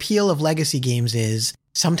the appeal of legacy games is.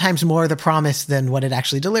 Sometimes more the promise than what it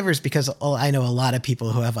actually delivers, because I know a lot of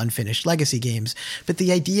people who have unfinished legacy games. But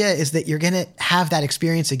the idea is that you're going to have that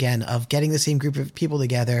experience again of getting the same group of people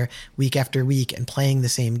together week after week and playing the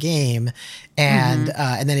same game. And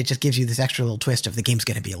then it just gives you this extra little twist of the game's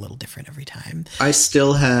going to be a little different every time. I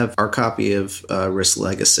still have our copy of Risk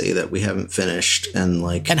Legacy that we haven't finished. And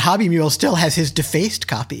Hobby Mule still has his defaced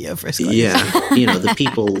copy of Risk Legacy. Yeah. The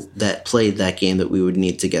people that played that game that we would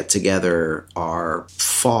need to get together are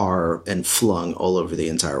far and flung all over the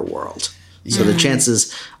entire world. So the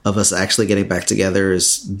chances of us actually getting back together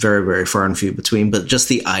is very, very far and few between. But just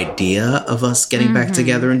the idea of us getting back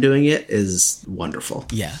together and doing it is wonderful.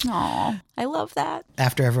 Yeah. Aw, I love that.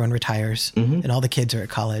 After everyone retires and all the kids are at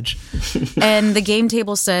college. And the game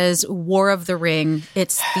table says War of the Ring.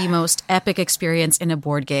 It's the most epic experience in a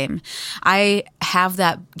board game. I have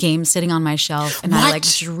that game sitting on my shelf and I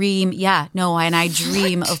dream. Yeah, no, and I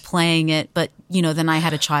dream of playing it. But, then I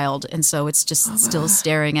had a child. And so it's just still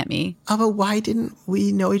staring at me. But why didn't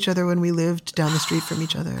we know each other when we lived down the street from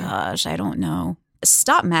each other? Gosh, I don't know.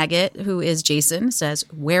 Stop Maggot, who is Jason, says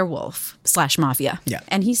Werewolf/Mafia. Yeah.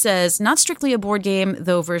 And he says, not strictly a board game,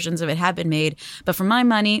 though versions of it have been made, but for my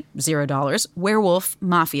money, $0. Werewolf,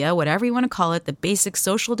 Mafia, whatever you want to call it, the basic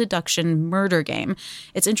social deduction murder game.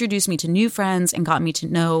 It's introduced me to new friends and got me to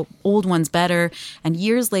know old ones better. And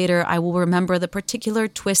years later, I will remember the particular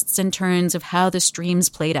twists and turns of how the streams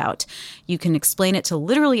played out. You can explain it to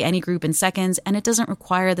literally any group in seconds, and it doesn't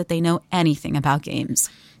require that they know anything about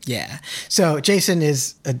games. Yeah. So Jason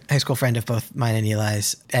is a high school friend of both mine and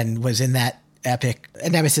Eli's and was in that epic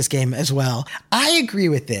Nemesis game as well. I agree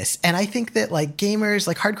with this. And I think that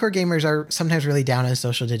gamers, hardcore gamers are sometimes really down on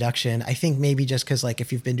social deduction. I think maybe just because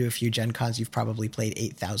if you've been to a few Gen Cons, you've probably played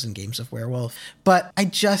 8,000 games of Werewolf. But I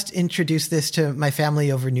just introduced this to my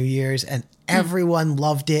family over New Year's and everyone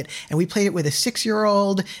loved it. And we played it with a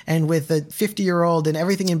 6-year-old and with a 50-year-old and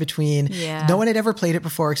everything in between. Yeah. No one had ever played it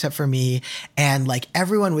before except for me. And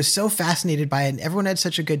everyone was so fascinated by it and everyone had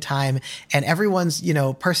such a good time. And everyone's,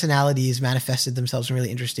 personalities manifested themselves in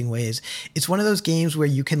really interesting ways. It's one of those games where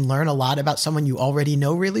you can learn a lot about someone you already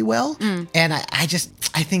know really well. And I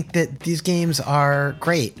think that these games are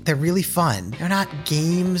great. They're really fun. They're not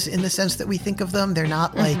games in the sense that we think of them. They're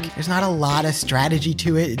not there's not a lot of strategy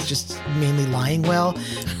to it. It's just mainly lying well,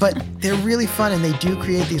 but they're really fun and they do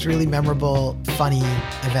create these really memorable, funny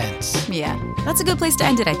events. Yeah, that's a good place to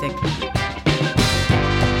end it, I think.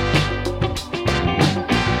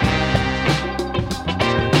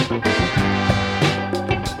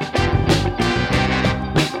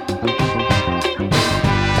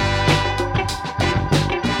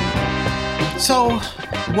 So,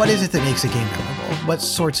 what is it that makes a game memorable? What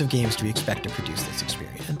sorts of games do we expect to produce this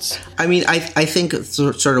experience? I mean, I think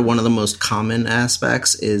sort of one of the most common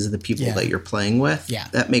aspects is the people that you're playing with. Yeah.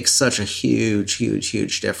 That makes such a huge, huge,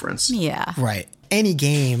 huge difference. Yeah. Right. Any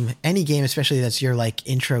game, especially that's your like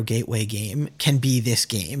intro gateway game, can be this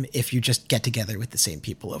game if you just get together with the same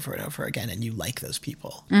people over and over again and you like those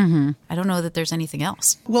people. I don't know that there's anything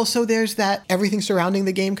else. Well, so there's that everything surrounding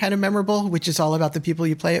the game kind of memorable, which is all about the people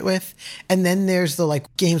you play it with. And then there's the like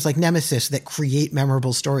games like Nemesis that create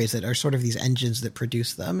memorable stories that are sort of these engines that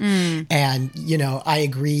produce them. And, you know, I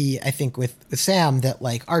agree, I think with Sam that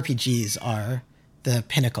like RPGs are the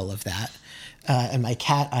pinnacle of that. And my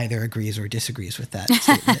cat either agrees or disagrees with that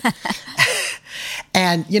statement.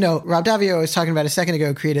 And, you know, Rob Daviau, I was talking about a second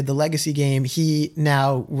ago, created the Legacy game. He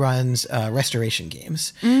now runs restoration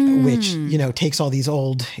games, which, you know, takes all these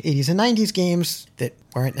old 80s and 90s games that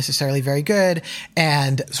weren't necessarily very good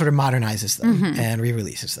and sort of modernizes them and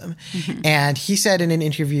re-releases them. And he said in an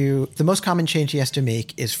interview, the most common change he has to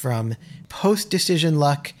make is from post-decision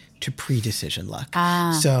luck to pre-decision luck.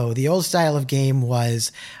 So the old style of game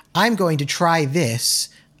was, I'm going to try this.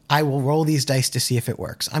 I will roll these dice to see if it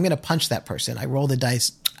works. I'm going to punch that person. I roll the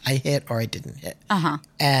dice. I hit or I didn't hit.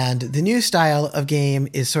 And the new style of game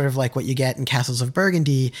is sort of like what you get in Castles of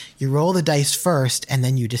Burgundy. You roll the dice first and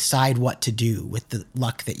then you decide what to do with the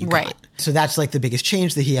luck that you got. So that's like the biggest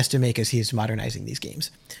change that he has to make as he's modernizing these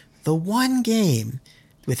games. The one game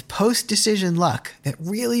with post-decision luck that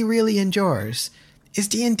really, really endures is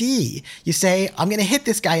D&D. You say, I'm going to hit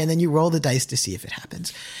this guy, and then you roll the dice to see if it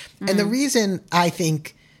happens. And the reason I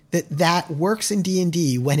think that works in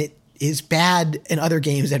D&D when it is bad in other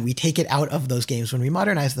games and we take it out of those games when we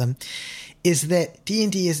modernize them is that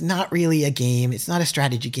D&D is not really a game. It's not a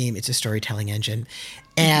strategy game. It's a storytelling engine.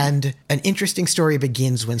 And an interesting story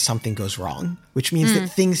begins when something goes wrong, which means that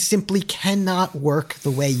things simply cannot work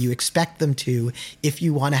the way you expect them to if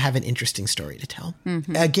you want to have an interesting story to tell.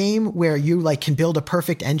 A game where you like can build a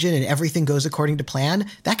perfect engine and everything goes according to plan,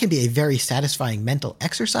 that can be a very satisfying mental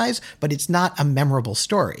exercise, but it's not a memorable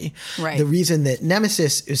story. The reason that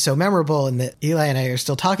Nemesis is so memorable and that Eli and I are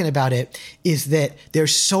still talking about it is that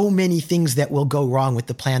there's so many things that will go wrong with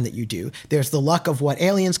the plan that you do. There's the luck of what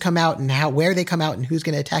aliens come out and where they come out and who's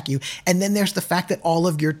going to attack you. And then there's the fact that all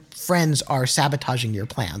of your friends are sabotaging your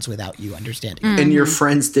plans without you understanding. And your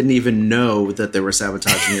friends didn't even know that they were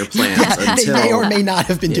sabotaging your plans until... They may or may not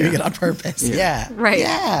have been doing it on purpose. Right.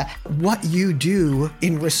 Yeah. What you do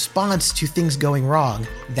in response to things going wrong,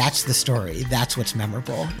 that's the story. That's what's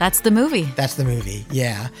memorable. That's the movie. That's the movie.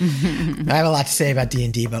 Yeah. I have a lot to say about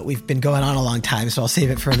D&D, but we've been going on a long time, so I'll save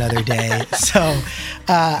it for another day. So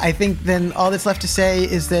I think then all that's left to say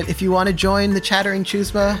is that if you want to join the Chattering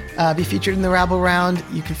Chuzma, be featured in the Rabble Round,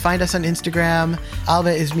 you can find us on Instagram.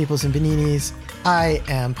 Alba is Meeples and Baninis. I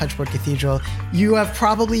am Punchboard Cathedral. You have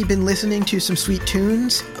probably been listening to some sweet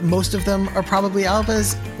tunes. Most of them are probably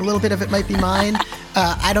Alba's. A little bit of it might be mine.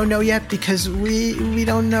 I don't know yet because we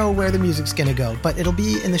don't know where the music's going to go, but it'll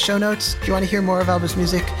be in the show notes. If you want to hear more of Alba's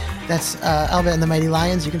music, that's Alba and the Mighty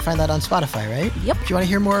Lions. You can find that on Spotify, right? Yep. If you want to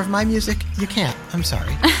hear more of my music, you can't. I'm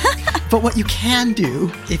sorry. But what you can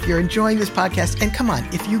do, if you're enjoying this podcast, and come on,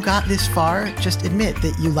 if you got this far, just admit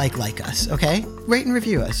that you like us, okay? Rate and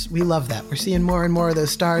review us. We love that. We're seeing more and more of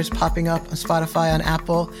those stars popping up on Spotify, on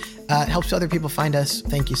Apple. It helps other people find us.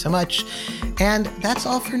 Thank you so much. And that's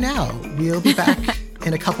all for now. We'll be back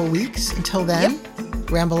in a couple weeks. Until then,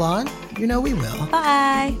 ramble on. You know we will.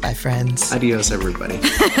 Bye. Bye, friends. Adios, everybody.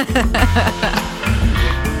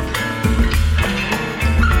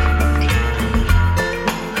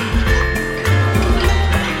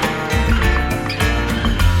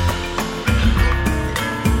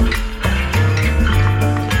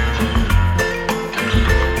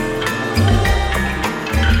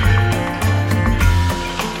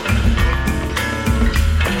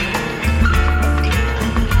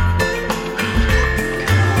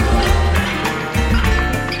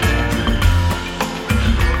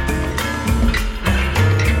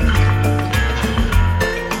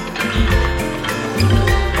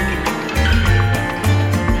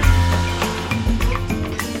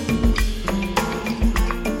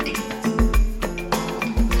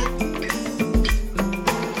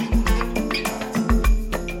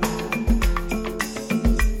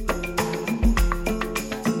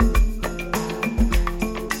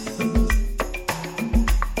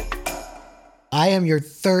 I am your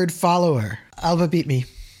third follower. Alba beat me.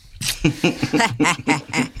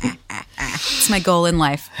 It's my goal in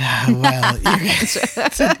life. Well,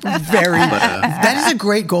 that is a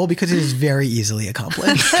great goal because it is very easily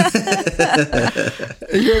accomplished.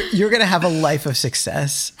 You're going to have a life of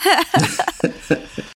success.